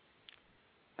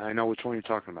 I know which one you're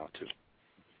talking about, too.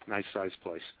 Nice sized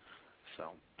place.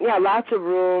 So. Yeah, lots of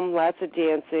room, lots of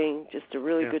dancing, just a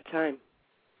really good time.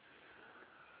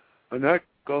 Annette,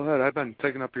 go ahead. I've been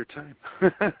taking up your time.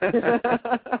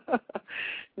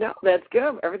 No, that's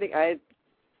good. Everything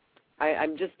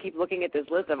I'm just keep looking at this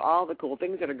list of all the cool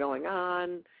things that are going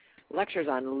on. Lectures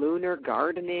on lunar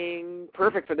gardening,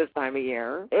 perfect for this time of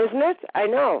year, isn't it? I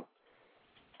know.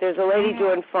 There's a lady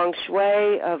doing feng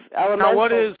shui of elemental.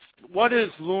 Now, what is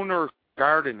lunar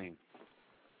gardening?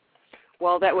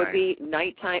 Well, that would be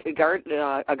nighttime a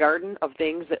garden of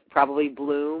things that probably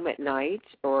bloom at night,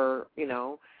 or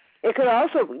It could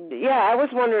also, I was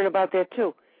wondering about that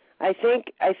too. I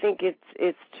think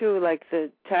it's too like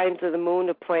the times of the moon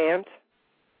to plant.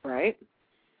 Right.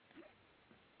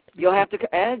 You'll have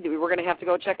to, Ed. We're going to have to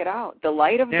go check it out. The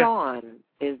Light of Dawn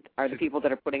are the people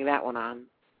that are putting that one on.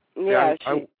 Yeah,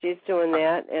 she's doing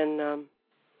that, and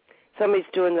somebody's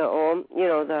doing the Om.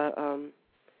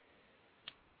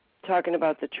 Talking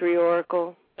about the tree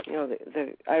oracle.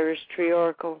 The Irish tree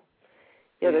oracle.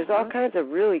 Yeah, there's all kinds of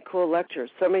really cool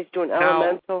lectures. Somebody's doing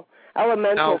elemental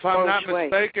Now, if I'm not feng shui.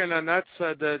 mistaken, Annette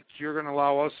said that you're going to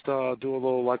allow us to do a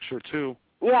little lecture too.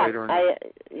 Yeah, later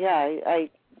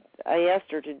I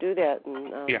asked her to do that,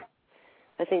 and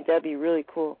I think that'd be really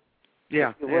cool.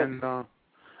 Yeah, and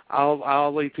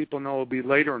I'll let people know it'll be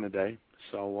later in the day.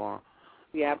 So.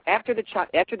 Yeah, after the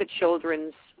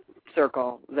children's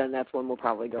circle, then that's when we'll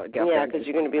probably go. Yeah, because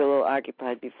you're going to be a little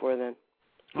occupied before then.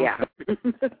 Yeah.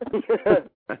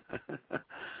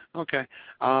 Okay.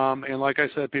 And like I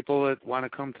said, people that want to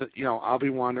come to, I'll be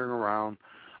wandering around.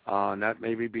 Annette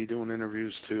maybe be doing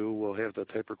interviews too. We'll have the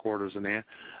tape recorders in there.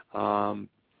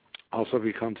 Also, if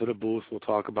you come to the booth, we'll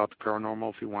talk about the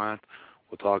paranormal if you want.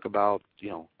 We'll talk about,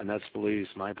 Annette's beliefs,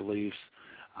 my beliefs.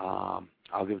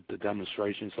 I'll give the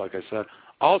demonstrations, like I said.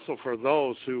 Also, for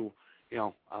those who,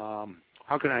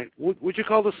 how can I, would you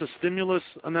call this a stimulus,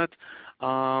 Annette,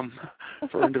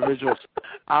 for individuals?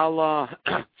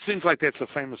 Seems like that's a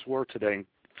famous word today.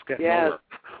 It's getting older.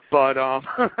 But,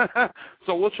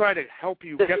 so we'll try to help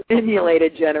you get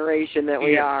stimulated generation that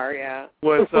we are, yeah.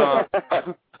 With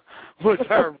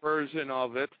our version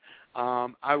of it.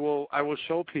 I will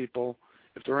show people,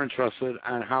 if they're interested,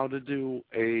 on how to do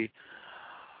a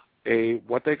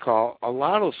what they call a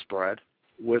lotto spread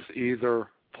with either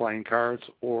playing cards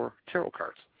or tarot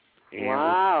cards. And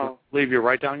wow. We'll leave you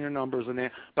write down your numbers in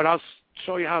there. But I'll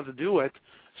show you how to do it.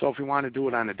 So if you want to do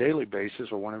it on a daily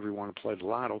basis or whenever you want to play the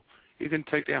lotto, you can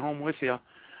take that home with you.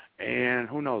 And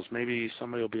who knows, maybe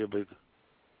somebody will be able to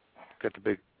get the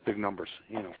big numbers,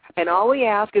 And all we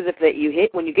ask is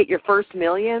when you get your first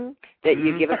million, that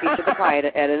you give a piece of the pie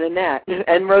to Ed and Annette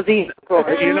and Rosina, of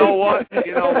course. You know what?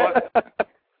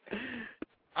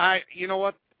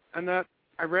 Annette,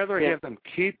 I'd rather have them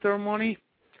keep their money.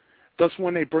 That's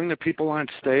when they bring the people on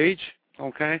stage,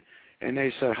 okay, and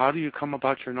they say, how do you come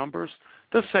about your numbers?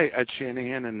 They'll say Ed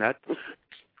Shanahan and Annette,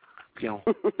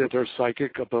 that their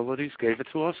psychic abilities gave it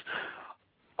to us.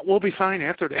 We'll be fine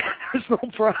after that. There's no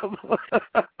problem.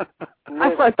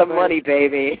 I want the money,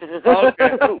 baby. Okay.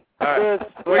 All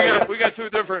right. We got two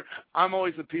different. I'm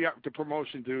always the PR, the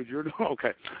promotion dude. You're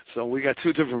okay. So we got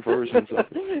two different versions of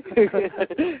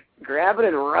it. Grab it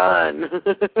and run.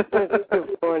 That's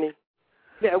funny.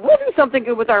 Yeah, we'll do something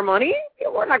good with our money.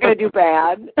 We're not going to do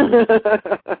bad.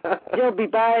 You'll be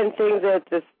buying things at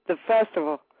the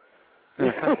festival.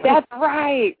 That's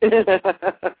right.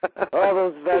 All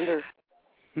those vendors.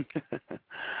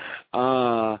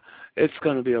 It's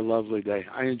going to be a lovely day.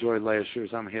 I enjoyed last year's.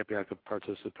 I'm happy I could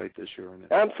participate this year in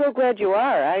it. I'm so glad you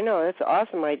are. I know. That's an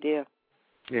awesome idea.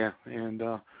 Yeah, and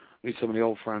meet some of the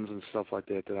old friends and stuff like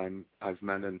that I've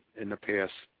met in the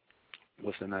past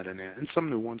with Annette and that, and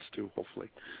some new ones too, hopefully.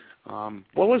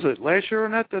 What was it, last year,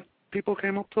 Annette, that people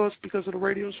came up to us because of the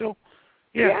radio show?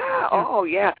 Yeah. Oh,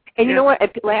 yeah. And you know what?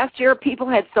 Last year, people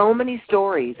had so many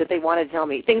stories that they wanted to tell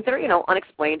me, things that are,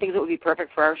 unexplained, things that would be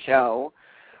perfect for our show,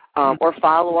 or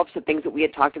follow-ups of things that we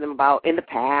had talked to them about in the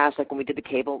past, like when we did the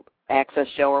cable access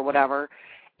show or whatever.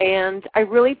 And I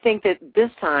really think that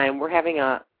this time we're having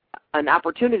an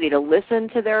opportunity to listen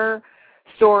to their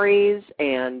stories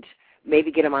and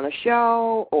maybe get them on a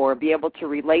show or be able to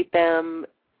relate them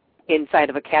inside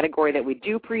of a category that we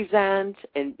do present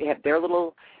and have their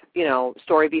little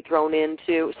story be thrown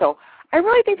into. So I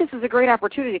really think this is a great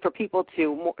opportunity for people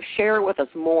to share with us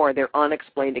more their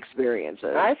unexplained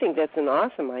experiences. I think that's an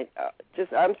awesome idea.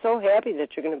 I'm so happy that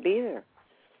you're going to be there.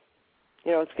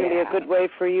 It's going to be a good way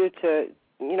for you to,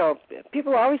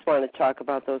 people always want to talk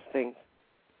about those things.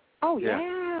 Oh, yeah.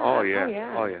 Oh,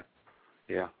 yeah. Oh, yeah.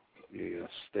 Yeah. Yes,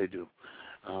 they do.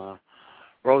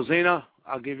 Rosina,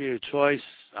 I'll give you a choice.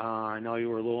 I know you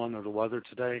were a little under the weather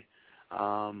today.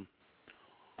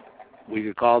 We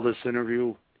could call this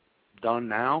interview done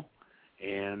now,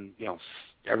 and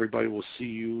everybody will see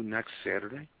you next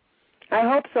Saturday. I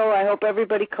hope so. I hope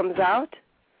everybody comes out.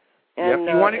 And, if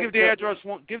you want to give the address,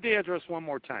 give the address one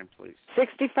more time, please.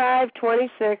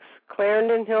 6526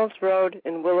 Clarendon Hills Road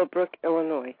in Willowbrook,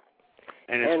 Illinois.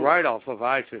 And it's right off of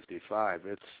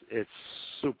I-55. It's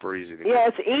super easy to get. Yeah,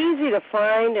 it's easy to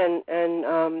find,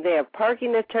 and they have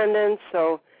parking attendants,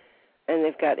 and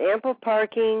they've got ample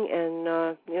parking,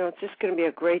 and it's just going to be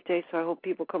a great day. So I hope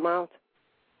people come out.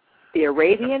 The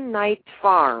Arabian Nights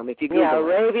Farm, if you Google it.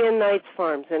 Arabian Nights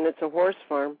Farms, and it's a horse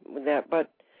farm with that.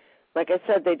 But like I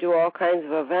said, they do all kinds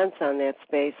of events on that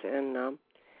space, and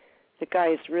the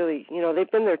guys really,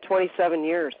 they've been there 27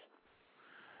 years.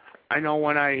 I know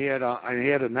when I had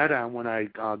Annette on when I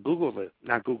not Googled it,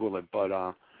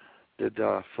 but did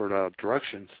for the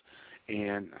directions,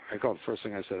 and I called the first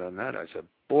thing I said on Annette. I said,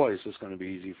 "Boy, is this going to be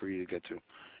easy for you to get to,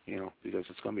 because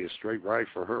it's going to be a straight ride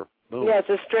for her." Boom. Yeah, it's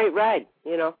a straight ride,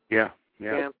 Yeah.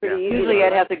 Pretty easy. Usually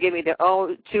I'd have to give me the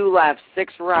 2 lefts,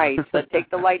 6 rights, but take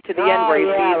the light to the end where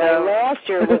you see them. Last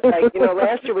year was like,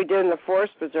 last year we did in the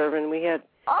Forest Preserve, and we had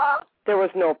there was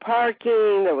no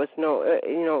parking, there was no,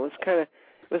 it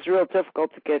was real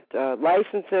difficult to get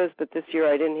licenses, but this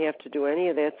year I didn't have to do any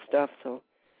of that stuff. So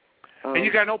And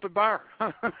you got an open bar.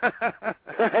 I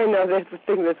know, that's the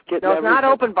thing that's getting No, it's not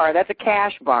open bar. That's a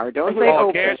cash bar. Don't say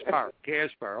open. Cash bar. Cash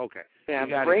bar, okay.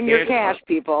 Yeah, bring your cash,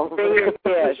 people. Bring your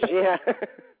cash, yeah.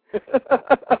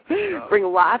 Bring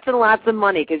lots and lots of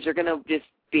money because you're going to just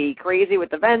be crazy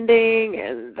with the vending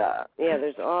and yeah,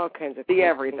 there's all kinds of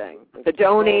everything. The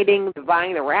donating, the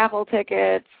buying the raffle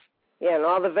tickets. Yeah, and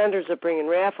all the vendors are bringing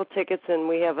raffle tickets, and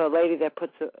we have a lady that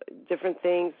puts different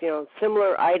things,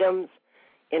 similar items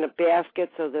in a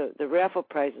basket, so the raffle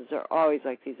prizes are always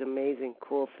like these amazing,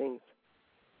 cool things.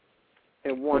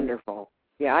 They're wonderful.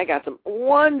 Yeah, I got some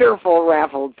wonderful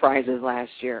raffle prizes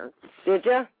last year. Did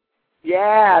you?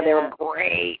 Yeah, they were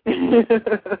great.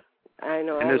 I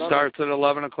know. And it starts at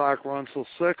 11 o'clock, runs till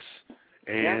 6,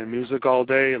 and music all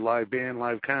day, live band,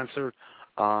 live concert.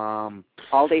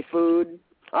 All day food.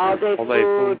 All day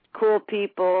food, cool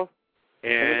people.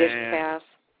 And pass.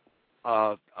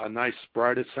 A nice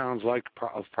spread, it sounds like,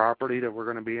 of property that we're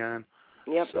going to be on.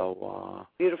 Yep. So,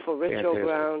 beautiful ritual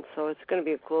ground, so it's going to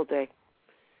be a cool day.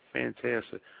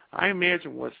 Fantastic. I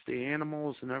imagine with the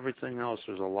animals and everything else,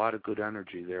 there's a lot of good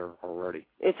energy there already.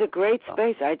 It's a great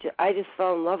space. I just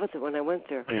fell in love with it when I went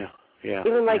there. Yeah.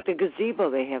 Even like the gazebo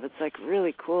they have, it's like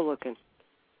really cool looking.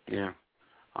 Yeah.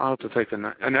 I'll have to take the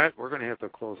night. Annette, we're going to have to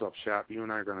close up shop. You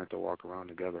and I are going to have to walk around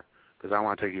together because I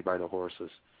want to take you by the horses.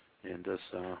 And just,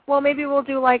 well, maybe we'll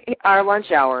do like our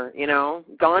lunch hour,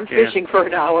 gone fishing for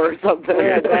an hour or something.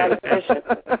 Yeah, gone fishing.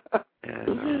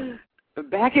 And,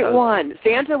 back at 1.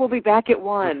 Santa will be back at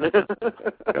 1.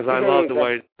 Because I love the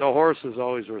way the horses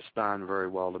always respond very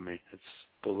well to me. It's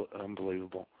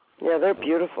unbelievable. Yeah, they're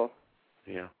beautiful.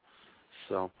 Yeah.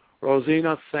 So,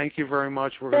 Rosina, thank you very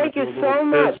much. Thank you so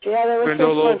much. Yeah, that was we're going to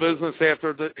do a little business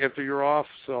after you're off.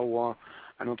 So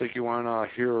I don't think you want to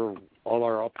hear all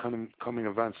our upcoming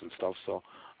events and stuff. So.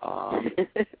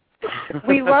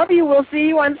 We love you. We'll see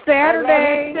you on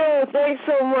Saturday. I love you too. Thanks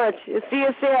so much. See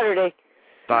you Saturday.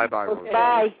 Bye-bye. Okay.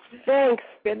 Bye. Thanks.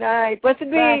 Good night. Blessed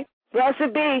be. Bye.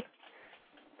 Blessed be.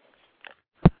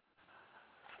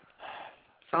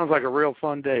 Sounds like a real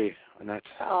fun day, Annette.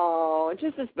 Oh,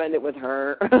 just to spend it with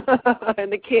her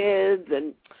and the kids,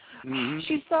 and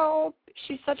she's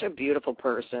such a beautiful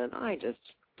person. I just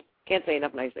can't say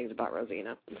enough nice things about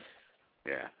Rosina.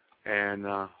 Yeah, and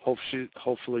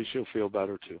hopefully she'll feel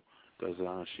better too, because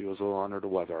she was a little under the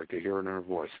weather. I could hear it in her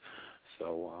voice.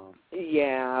 So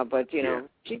yeah, but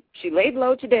she laid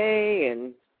low today,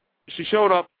 and she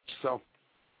showed up. So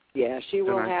yeah, she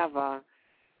will have.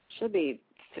 She'll be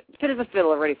fit as a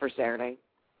fiddle, ready for Saturday.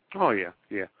 Oh yeah.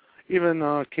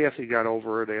 Even Kathy got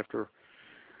over it after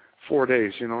 4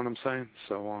 days. You know what I'm saying?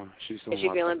 So she's doing. Is she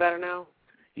feeling better now?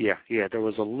 Yeah. There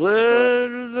was a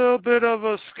little bit of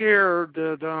a scare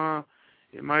that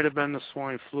it might have been the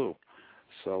swine flu.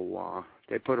 So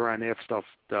they put her on that stuff.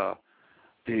 The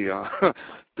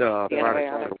product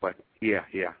right away.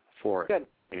 Yeah, for it. Good.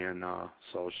 And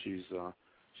so she's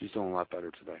doing a lot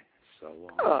better today. So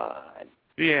good.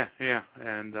 Yeah,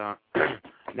 and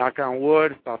knock on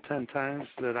wood about 10 times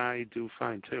that I do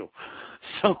fine too.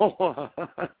 So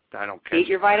I don't care. Eat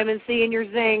your vitamin C and your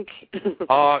zinc.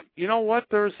 You know what?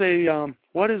 There's a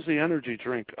what is the energy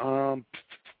drink? It'll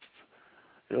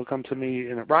come to me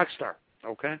in a Rockstar.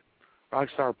 Okay,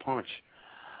 Rockstar Punch.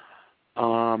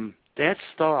 That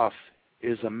stuff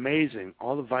is amazing.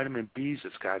 All the vitamin B's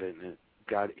it's got in it,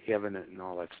 having it, and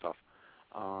all that stuff.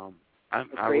 It's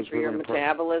great for your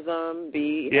metabolism.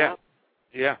 Yeah.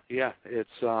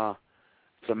 It's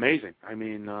amazing. I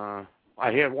mean, I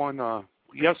had one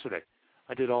yesterday.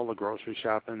 I did all the grocery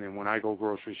shopping, and when I go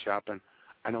grocery shopping,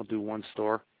 I don't do one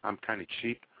store. I'm kind of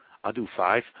cheap. I'll do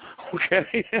 5.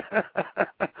 Okay.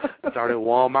 Start at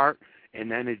Walmart,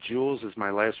 and then at Jewel's is my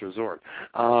last resort.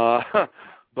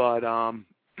 But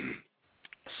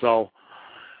so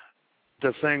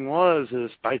the thing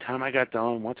is by the time I got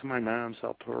done, went to my mom's,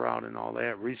 helped her out and all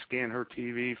that, rescan her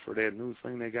TV for that new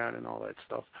thing they got and all that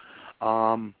stuff.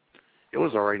 It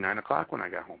was already 9 o'clock when I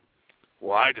got home.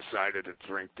 Well, I decided to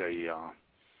drink the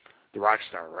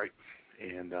Rockstar, right?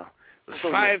 And it was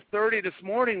 5:30 this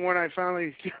morning when I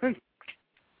finally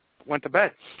went to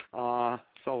bed.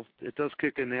 So it does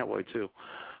kick in that way too.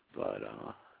 But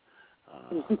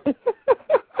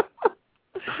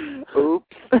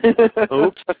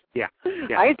Oops. Yeah.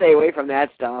 I stay away from that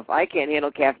stuff. I can't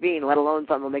handle caffeine, let alone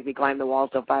something will make me climb the walls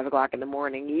till 5 o'clock in the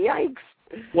morning. Yikes.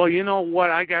 Well, you know what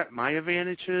I got? My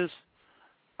advantage is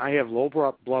I have low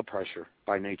blood pressure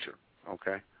by nature.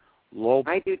 Okay.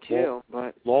 I do too,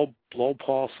 but low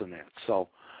pulse in that. So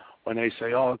when they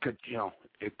say, "Oh, it could,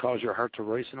 it cause your heart to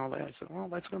race and all that," I said, "Well,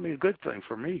 that's going to be a good thing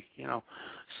for me,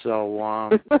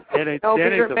 So that ain't. No,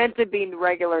 that you're ain't meant to be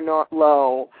regular,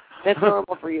 low. That's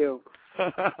normal for you.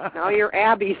 Now you're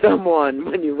Abby someone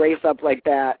when you race up like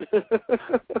that.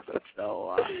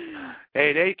 So,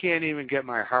 hey, they can't even get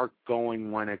my heart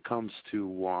going when it comes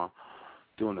to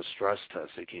doing a stress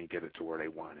test. They can't get it to where they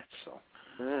want it. So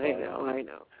I know.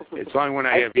 It's only when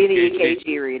I have seen the EKG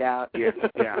readout.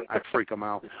 yeah, I freak them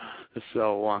out.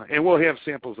 So, and we'll have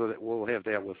samples of it. We'll have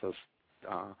that with us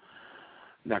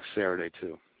next Saturday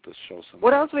too to show some.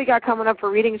 What else we got coming up for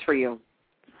readings for you?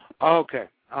 Okay.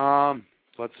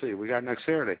 Let's see. We got next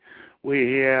Saturday.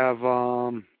 We have.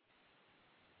 I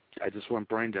just went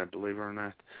brain dead. Believe it or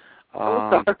not.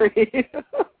 Sorry.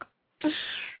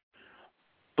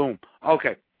 Boom.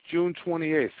 Okay. June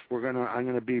 28th. I'm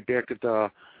gonna be back at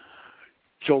the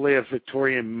Joliet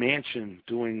Victorian Mansion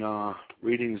doing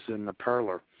readings in the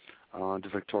parlor. The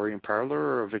Victorian Parlor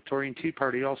or a Victorian Tea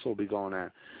Party also will be going on.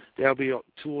 That'll be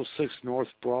 206 North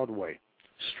Broadway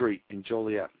Street in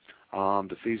Joliet.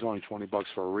 The fee's only $20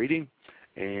 for a reading,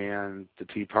 and the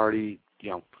tea party,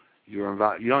 you're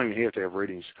involved. You don't even have to have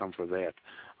readings to come for that.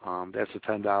 That's a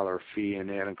 $10 fee, and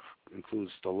that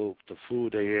includes the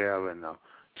food they have and the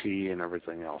tea and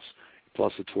everything else,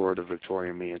 plus a tour of the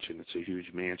Victorian Mansion. It's a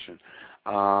huge mansion.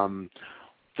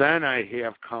 Then I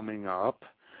have coming up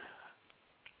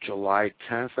July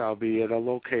 10th, I'll be at a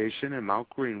location in Mount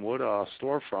Greenwood, a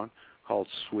storefront called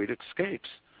Sweet Escapes.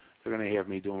 They're going to have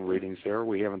me doing readings there.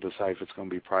 We haven't decided if it's going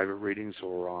to be private readings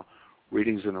or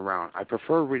readings in a round. I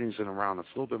prefer readings in a round. It's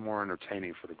a little bit more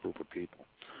entertaining for the group of people.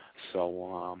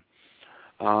 So,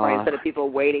 right, instead of people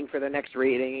waiting for the next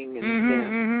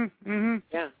reading. And,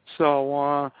 yeah.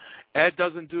 So, Ed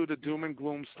doesn't do the doom and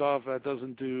gloom stuff. Ed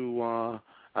doesn't do,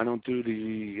 I don't do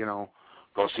the,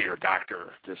 go see your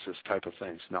doctor, this type of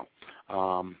things. No.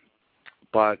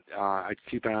 But I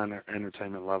keep it on an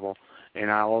entertainment level. And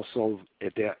I also,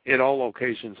 at all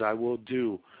locations, I will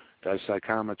do the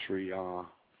psychometry,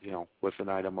 with an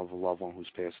item of a loved one who's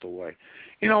passed away.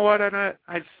 You know what? And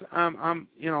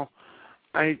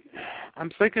I'm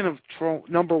thinking of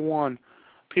number one,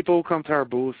 people who come to our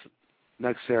booth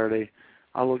next Saturday.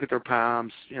 I'll look at their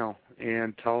palms,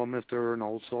 and tell them if they're an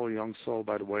old soul, young soul,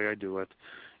 by the way I do it,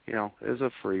 as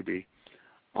a freebie.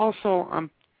 Also,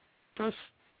 just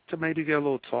to maybe get a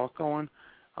little talk going,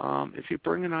 if you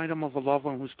bring an item of a loved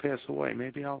one who's passed away,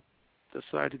 maybe I'll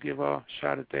decide to give a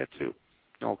shot at that too,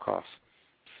 no cost.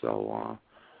 So,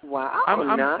 wow,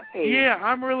 nice. Nice. Yeah,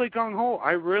 I'm really gung ho.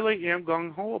 I really am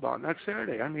gung ho about next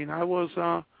Saturday. I mean, I was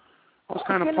kind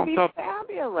of pumped up. It's going to be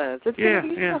fabulous. It's yeah, going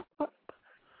to be yeah.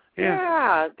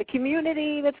 Yeah, the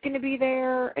community that's going to be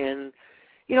there, and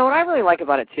what I really like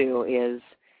about it too is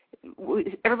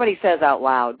everybody says out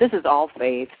loud, "This is all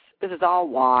faiths. This is all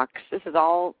walks. This is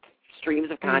all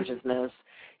streams of consciousness."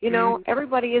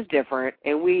 Everybody is different,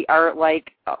 and we are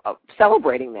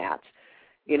celebrating that,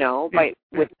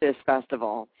 with this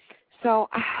festival. So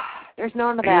there's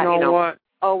none of that. You know what?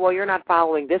 Oh well, you're not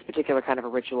following this particular kind of a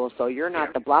ritual, so you're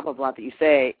not the blah blah blah that you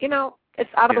say.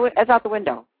 It's out of it's out the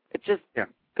window. It's just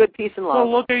good peace and love.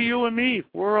 Well, look at you and me.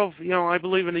 We're of I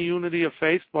believe in the unity of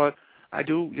faith, but I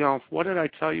do what did I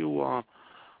tell you?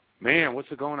 Man, what's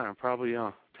it going on? Probably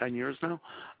 10 years now.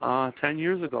 10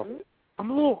 years ago. Mm-hmm. I'm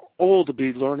a little old to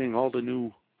be learning all the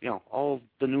new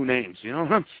names. You know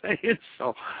what I'm saying?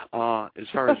 So, as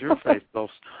far as your faith goes,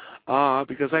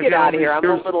 because I get out of here. I'm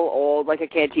a little old. I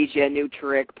can't teach you a new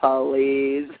trick,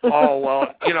 please. Oh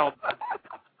well,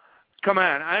 come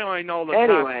on. I only know the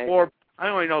top four. I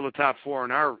only know the top four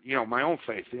in our, my own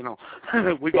faith.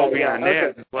 We go beyond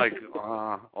that. It's like,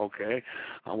 okay,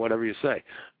 whatever you say.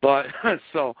 But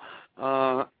so,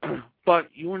 but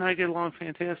you and I get along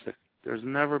fantastic. There's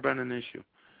never been an issue,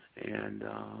 and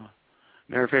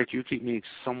matter of fact, you keep me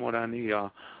somewhat on the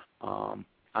on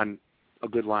a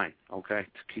good line, okay,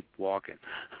 to keep walking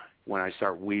when I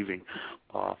start weaving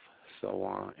off.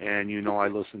 So, and I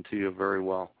listen to you very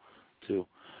well too.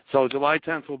 So July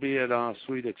 10th will be at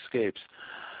Sweet Escapes.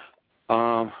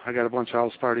 I got a bunch of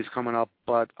house parties coming up,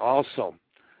 but also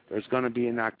there's going to be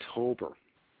in October.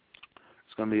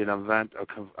 It's going to be an event,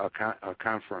 a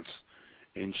conference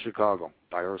in Chicago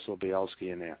by Ursula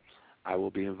Bielski and that. I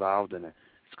will be involved in it.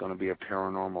 It's going to be a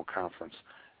paranormal conference.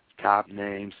 Top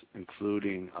names,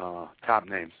 including top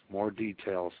names. More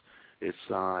details. It's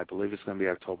I believe it's going to be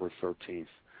October 13th.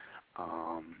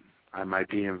 I might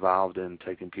be involved in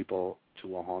taking people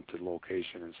to a haunted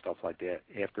location and stuff like that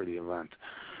after the event.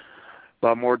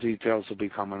 But more details will be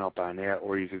coming up on that,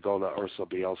 or you could go to Ursula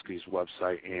Bielski's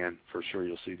website, and for sure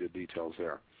you'll see the details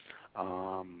there.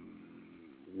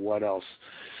 What else?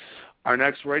 Our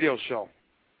next radio show,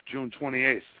 June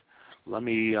 28th. Let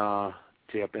me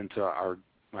tap into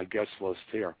my guest list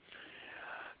here.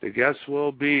 The guests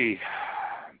will be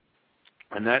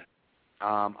Annette,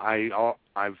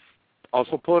 I've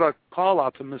also put a call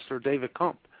out to Mr. David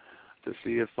Kump to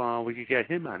see if we could get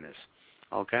him on this.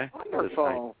 Okay?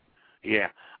 Wonderful. Yeah.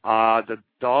 The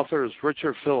author is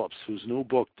Richard Phillips, whose new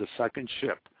book, The Second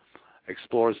Ship,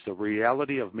 explores the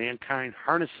reality of mankind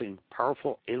harnessing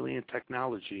powerful alien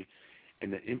technology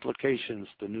and the implications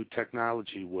the new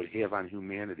technology would have on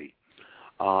humanity.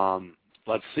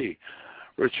 Let's see.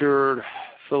 Richard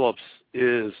Phillips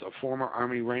is a former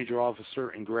Army Ranger officer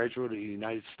and graduate of the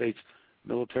United States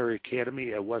Military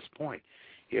Academy at West Point.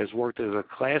 He has worked as on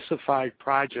classified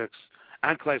projects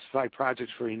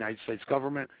for the United States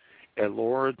government at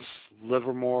Lawrence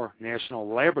Livermore National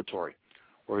Laboratory,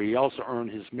 where he also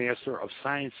earned his Master of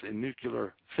Science in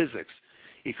Nuclear Physics.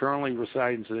 He currently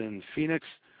resides in Phoenix,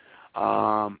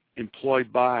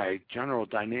 employed by General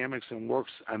Dynamics, and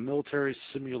works on military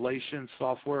simulation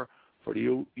software for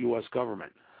the U.S.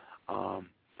 government.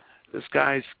 This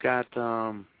guy's got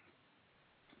a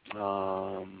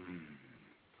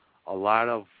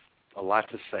lot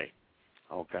to say,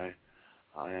 okay,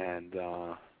 and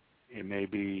it may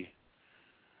be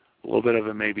a little bit of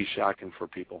it may be shocking for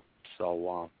people.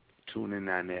 So tune in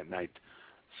on that night,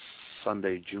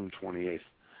 Sunday, June 28th,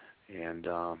 and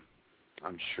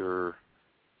I'm sure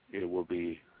it will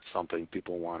be something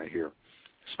people want to hear,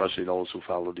 especially those who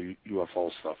follow the UFO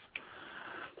stuff.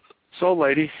 So,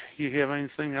 lady, you have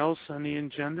anything else on the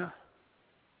agenda?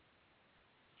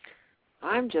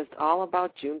 I'm just all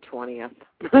about June 20th.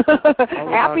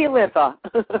 Happy Litha.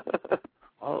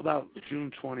 All about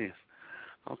June 20th.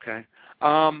 Okay.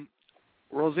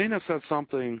 Rosina said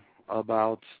something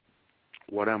about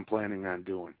what I'm planning on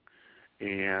doing,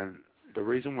 and the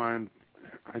reason why I'm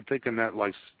thinking that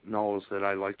knows that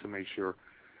I like to make sure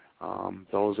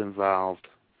those involved.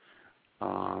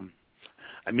 I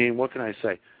mean, what can I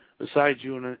say? Besides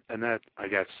you and Annette, I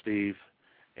got Steve,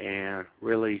 and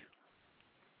really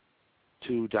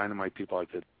 2 dynamite people I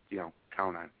could,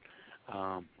 count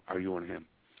on are you and him.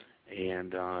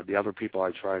 And the other people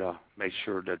I try to make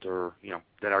sure that they're,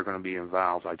 that are going to be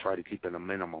involved, I try to keep it a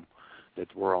minimum, that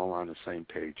we're all on the same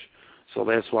page. So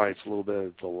that's why it's a little bit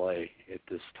of delay at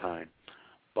this time.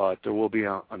 But there will be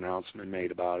an announcement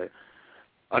made about it.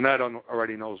 Annette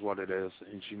already knows what it is,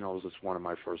 and she knows it's one of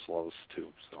my first loves, too.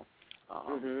 So.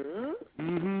 Oh,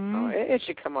 it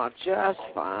should come out just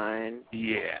fine.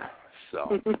 Yeah.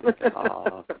 So.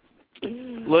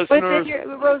 Listeners.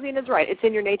 But Rosina's right. It's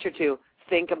in your nature to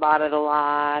think about it a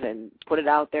lot and put it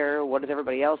out there. What does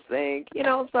everybody else think?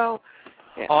 So.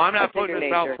 Yeah, I'm not putting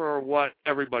this out for what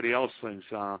everybody else thinks.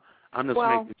 I'm just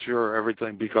making sure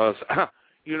everything, because our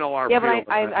but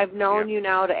I've known you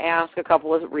now to ask a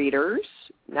couple of readers,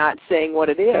 not saying what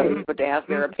it is, but to ask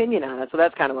their opinion on it. So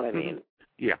that's kind of what I mean.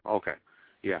 Yeah. Okay.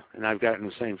 Yeah, and I've gotten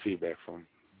the same feedback from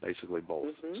basically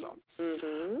both. So.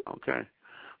 Okay.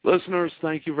 Listeners,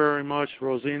 thank you very much.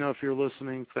 Rosina, if you're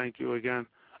listening, thank you again.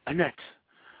 Annette,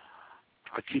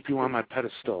 I'll keep you on my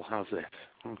pedestal. How's that?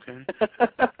 Okay?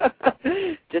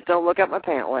 Just don't look at my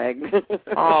pant leg.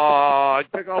 Oh, I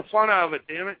take all fun out of it,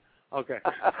 damn it. Okay.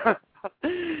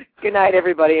 Good night,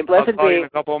 everybody, and blessed I'll call be. you in a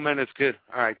couple of minutes, kid.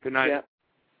 All right, good night. Yeah.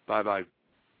 Bye-bye.